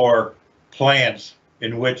see more plants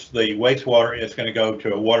in which the wastewater is going to go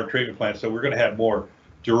to a water treatment plant. So we're going to have more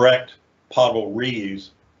direct potable reuse.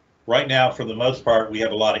 Right now, for the most part, we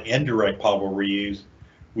have a lot of indirect potable reuse.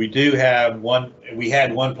 We do have we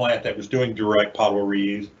had one plant that was doing direct potable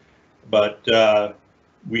reuse, but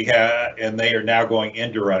and they are now going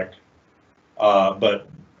indirect. But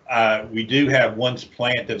we do have one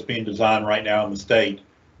plant that's being designed right now in the state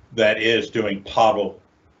that is doing potable,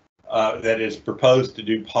 that is proposed to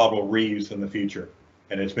do potable reuse in the future.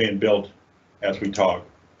 and it's being built as we talk,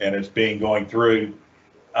 and it's going through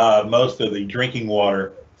most of the drinking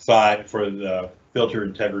water side for the filter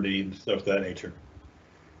integrity and stuff of that nature.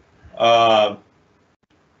 I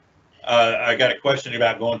got a question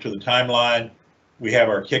about going to the timeline. We have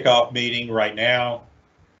our kickoff meeting right now.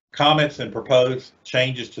 Comments and proposed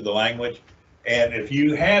changes to the language. And if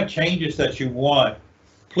you have changes that you want,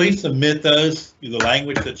 please submit those to the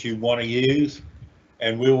language that you want to use,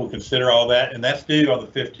 and we will consider all that. And that's due on the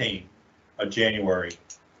 15th of January.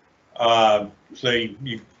 So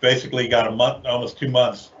you basically got a month, almost 2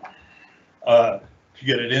 months to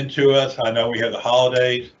get it into us. I know we have the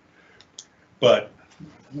holidays, but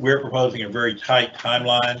we're proposing a very tight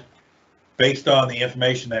timeline based on the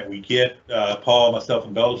information that we get. Paul, myself,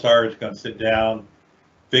 and Belisar is going to sit down,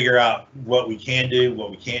 figure out what we can do, what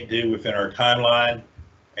we can't do within our timeline,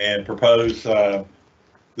 and propose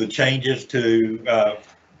the changes to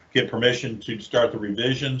get permission to start the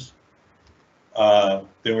revisions.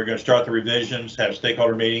 Then we're going to start the revisions, have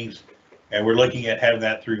stakeholder meetings, and we're looking at having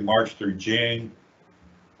that through March through June.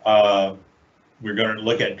 We're going to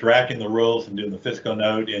look at drafting the rules and doing the fiscal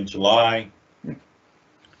note in July.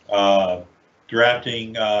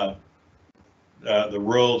 Drafting the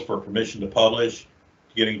rules for permission to publish,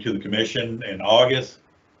 getting to the commission in August.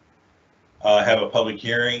 Have a public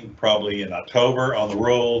hearing probably in October on the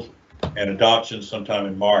rules, and adoption sometime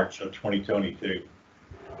in March of 2022.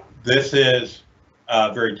 This is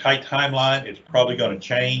a very tight timeline. It's probably going to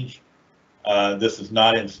change. This is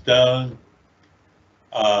not in stone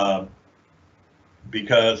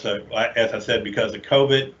because, as I said, because of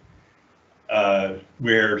COVID,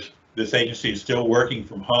 where this agency is still working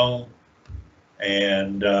from home,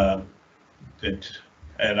 and I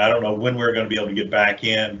don't know when we're going to be able to get back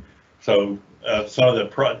in. So some of the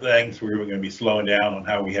things we're going to be slowing down on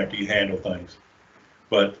how we have to handle things,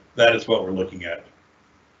 but that is what we're looking at.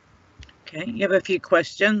 Okay, you have a few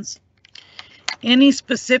questions. Any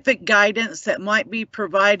specific guidance that might be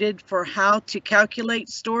provided for how to calculate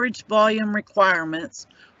storage volume requirements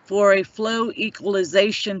for a flow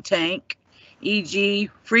equalization tank, e.g.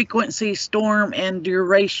 frequency, storm, and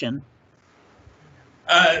duration?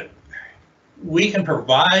 We can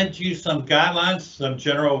provide you some guidelines, some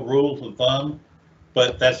general rules of thumb,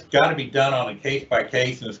 but that's got to be done on a case by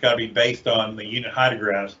case, and it's got to be based on the unit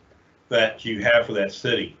hydrographs that you have for that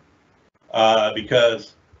city.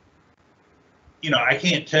 Because, you know, I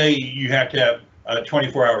can't tell you you have to have a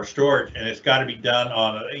 24-hour storage, and it's got to be done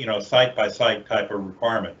on a, you know, site by site type of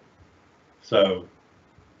requirement. So,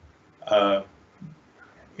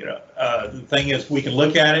 you know, the thing is, we can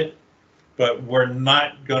look at it, but we're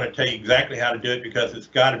not going to tell you exactly how to do it because it's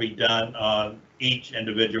got to be done on each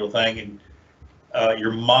individual thing, and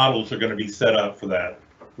your models are going to be set up for that.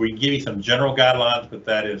 We can give you some general guidelines, but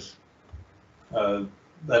that is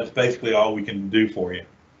that's basically all we can do for you.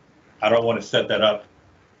 I don't want to set that up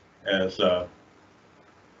as a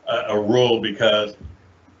rule because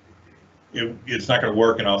it's not going to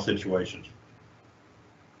work in all situations.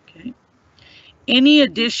 Okay. Any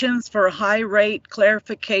additions for high rate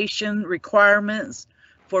clarification requirements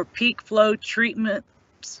for peak flow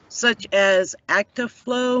treatments such as active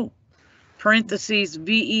flow, parentheses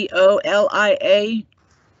VEOLIA?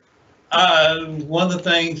 One of the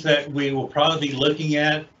things that we will probably be looking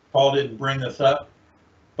at, Paul didn't bring this up,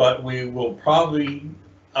 but we will probably,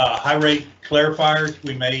 high rate clarifiers,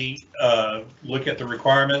 we may look at the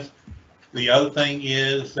requirements. The other thing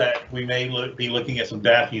is that we may be looking at some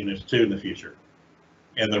DAF units too in the future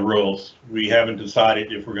in the rules. We haven't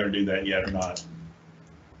decided if we're going to do that yet or not.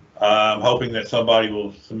 I'm hoping that somebody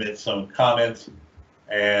will submit some comments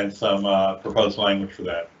and some proposed language for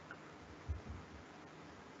that.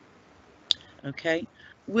 Okay.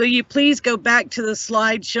 Will you please go back to the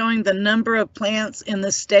slide showing the number of plants in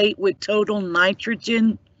the state with total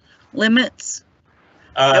nitrogen limits?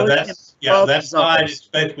 That slide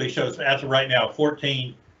basically shows as of right now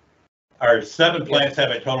 14 or 7 plants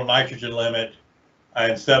have a total nitrogen limit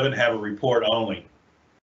and 7 have a report only.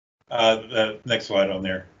 The next slide on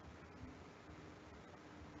there.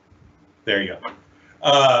 There you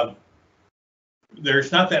go.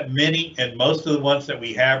 There's not that many, and most of the ones that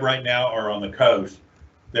we have right now are on the coast.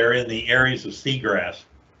 They're in the areas of seagrass,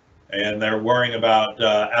 and they're worrying about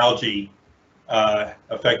algae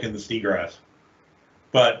affecting the seagrass.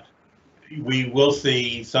 But we will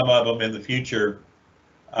see some of them in the future.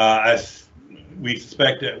 We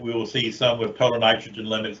suspect that we will see some with total nitrogen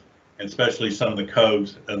limits, and especially some of the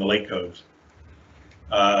coves and the lake coves.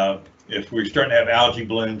 If we're starting to have algae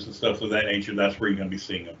blooms and stuff of that nature, that's where you're going to be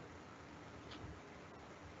seeing them.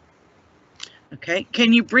 Okay,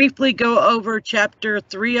 can you briefly go over Chapter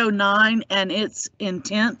 309 and its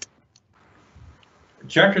intent?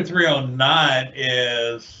 Chapter 309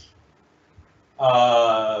 is,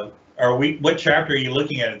 what chapter are you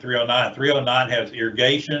looking at in 309? 309 has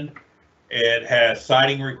irrigation, it has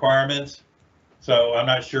siting requirements, so I'm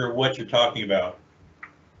not sure what you're talking about.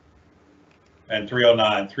 And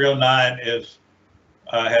 309 is,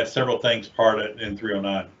 has several things part of it in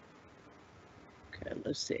 309. Okay,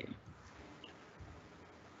 let's see.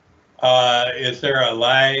 Is there a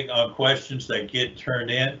lag on questions that get turned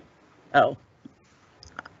in? Oh.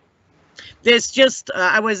 It's just,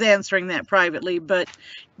 I was answering that privately, but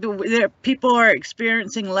people are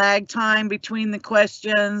experiencing lag time between the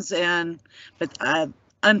questions, but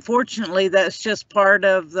unfortunately, that's just part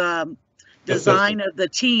of the design of the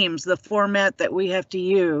teams, the format that we have to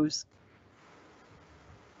use.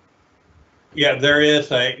 Yeah, there is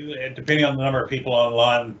depending on the number of people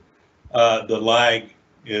online, the lag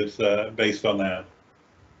is based on that.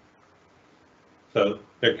 So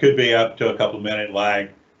there could be up to a couple of minute lag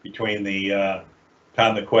between the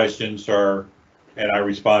time the questions are and I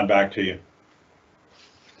respond back to you.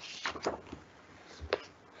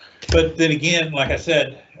 But then again, like I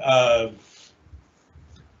said,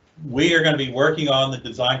 we are going to be working on the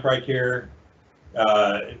design criteria.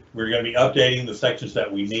 We're going to be updating the sections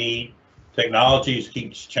that we need. Technologies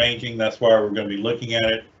keeps changing. That's why we're going to be looking at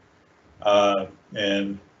it.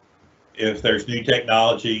 And if there's new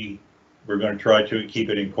technology, we're going to try to keep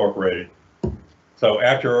it incorporated. So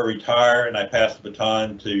after I retire and I pass the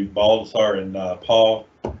baton to Baldassar and Paul,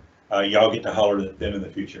 y'all get to holler at them in the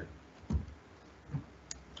future.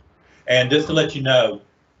 And just to let you know,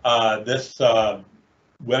 this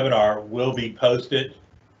webinar will be posted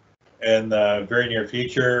in the very near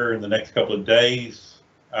future, in the next couple of days.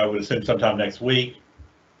 I would assume sometime next week.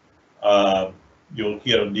 You'll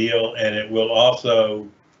get a deal, and it will also,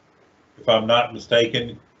 if I'm not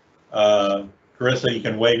mistaken, Carissa, you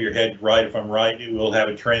can wave your head right if I'm right. It will have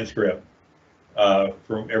a transcript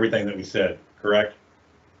from everything that we said, correct?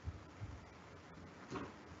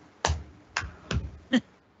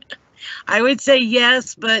 I would say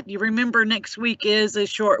yes, but you remember next week is a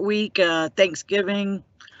short week, Thanksgiving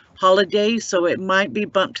holiday, so it might be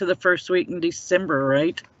bumped to the first week in December,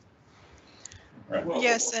 right? Right.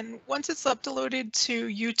 Yes, and once it's uploaded to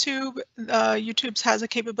YouTube, YouTube has a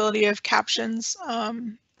capability of captions,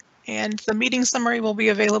 and the meeting summary will be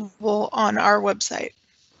available on our website.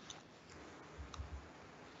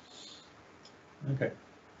 Okay.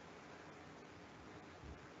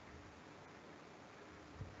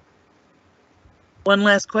 One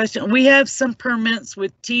last question. We have some permits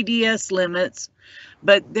with TDS limits,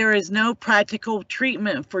 but there is no practical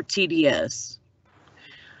treatment for TDS.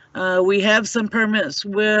 We have some permits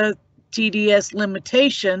with TDS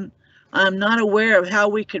limitation. I'm not aware of how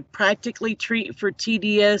we could practically treat for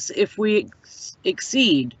TDS if we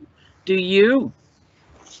exceed. Do you?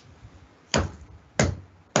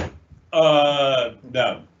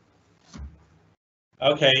 No.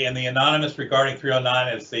 Okay, and the anonymous regarding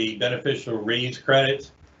 309 is the beneficial reuse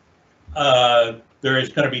credits. There is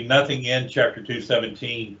going to be nothing in Chapter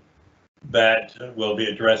 217 that will be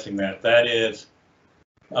addressing that. That is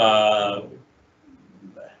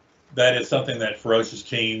something that Ferocious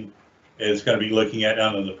team is going to be looking at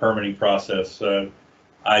under the permitting process. So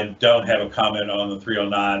I don't have a comment on the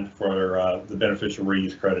 309 for the beneficial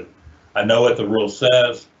reuse credit. I know what the rule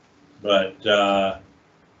says, but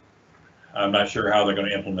I'm not sure how they're going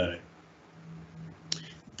to implement it.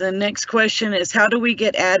 The next question is, how do we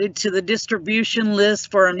get added to the distribution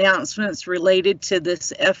list for announcements related to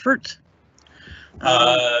this effort?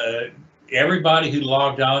 Everybody who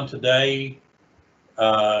logged on today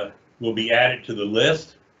will be added to the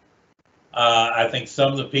list. I think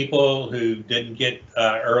some of the people who didn't get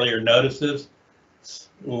earlier notices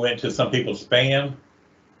went to some people's spam.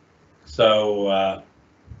 So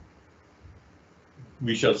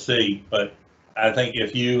we shall see. But I think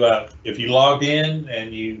if you logged in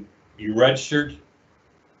and you registered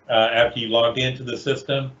after you logged into the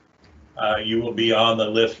system, you will be on the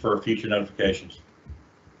list for future notifications.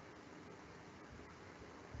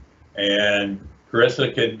 And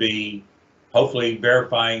Carissa could be hopefully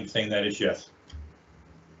verifying, saying that is yes.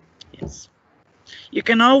 Yes. You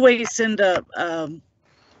can always send an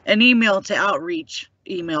email to outreach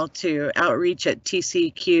at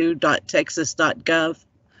tceq.texas.gov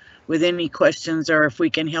with any questions, or if we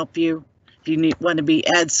can help you, if you want to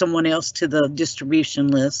add someone else to the distribution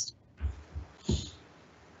list.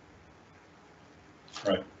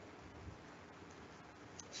 Right.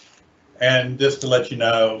 And just to let you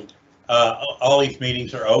know, all these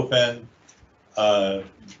meetings are open, and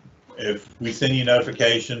if we send you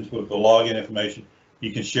notifications with the login information,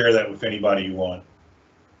 you can share that with anybody you want.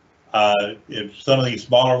 If some of these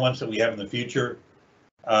smaller ones that we have in the future,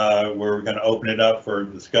 we're going to open it up for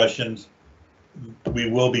discussions. We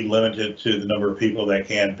will be limited to the number of people that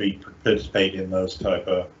can participate in those type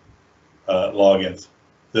of logins.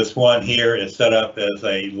 This one here is set up as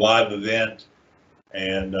a live event,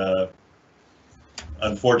 and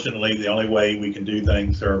unfortunately, the only way we can do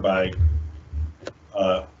things are by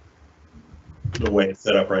the way it's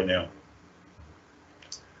set up right now.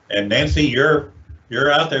 And Nancy, you're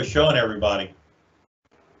out there showing everybody.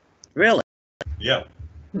 Really? Yeah.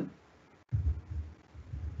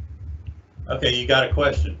 Okay, you got a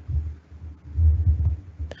question?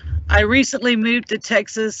 I recently moved to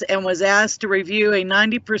Texas and was asked to review a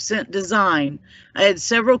 90% design. I had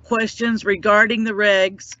several questions regarding the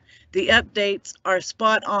regs. The updates are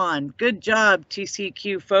spot on. Good job,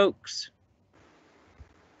 TCEQ folks.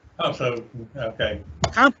 Oh, so, okay.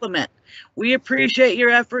 Compliment. We appreciate your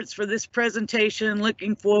efforts for this presentation.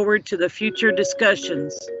 Looking forward to the future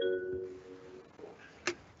discussions.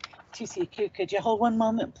 TCEQ, could you hold one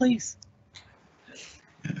moment, please?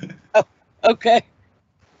 Oh, okay.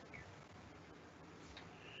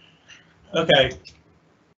 Okay.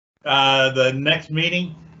 The next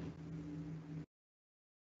meeting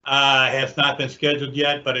has not been scheduled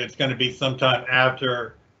yet, but it's going to be sometime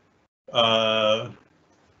after,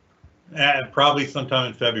 probably sometime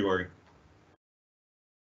in February.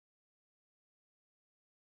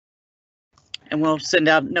 And we'll send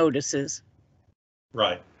out notices.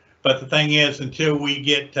 Right. But the thing is, until we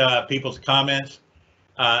get people's comments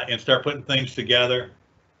and start putting things together,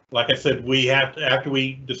 like I said, we have to, after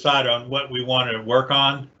we decide on what we want to work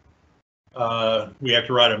on, we have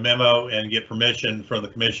to write a memo and get permission from the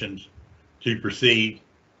commissions to proceed.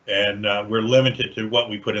 And we're limited to what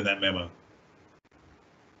we put in that memo.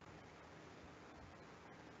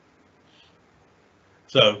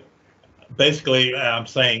 So basically, I'm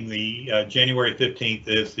saying the January 15th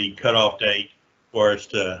is the cutoff date for us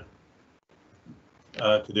to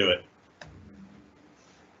do it.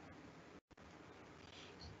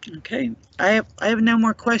 Okay, I have no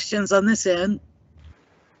more questions on this end.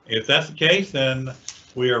 If that's the case, then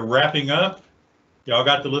we are wrapping up. Y'all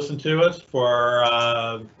got to listen to us for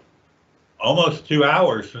almost 2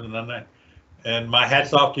 hours, and my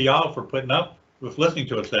hat's off to y'all for putting up with listening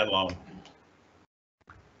to us that long.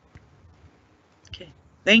 Okay,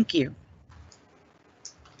 thank you.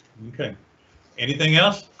 Okay. Anything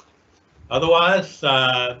else? Otherwise,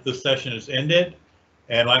 this session is ended.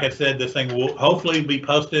 And like I said, this thing will hopefully be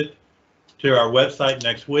posted to our website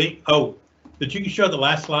next week. Oh, did you show the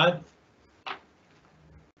last slide?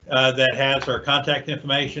 That has our contact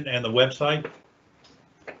information and the website?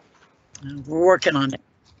 We're working on it.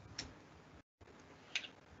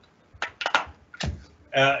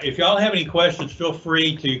 If y'all have any questions, feel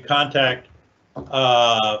free to contact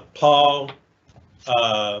Paul,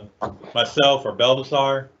 myself, or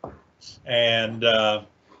Beldazar, and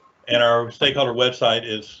our stakeholder website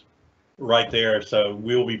is right there, so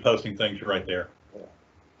we will be posting things right there.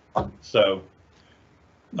 So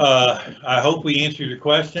I hope we answered your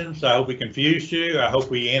questions. I hope we confused you. I hope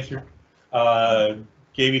we answered,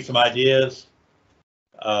 gave you some ideas.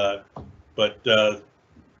 But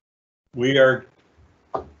we're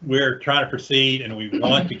trying to proceed, and we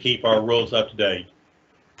want to keep our rules up to date.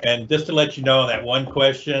 And just to let you know, that one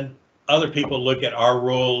question, other people look at our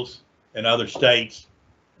rules in other states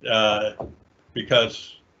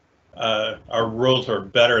because our rules are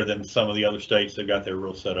better than some of the other states that got their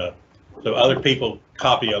rules set up. So other people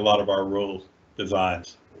copy a lot of our rules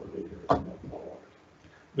designs.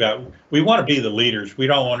 Yeah, we want to be the leaders. We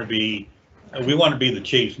don't want to be, we want to be the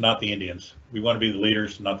chiefs, not the Indians. We want to be the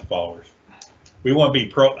leaders, not the followers. We want to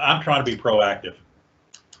be I'm trying to be proactive.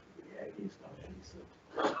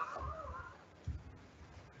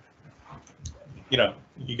 You know,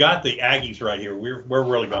 you got the Aggies right here. We're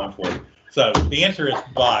really going for it. So the answer is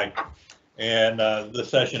bye. And the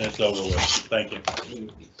session is over with. Thank you.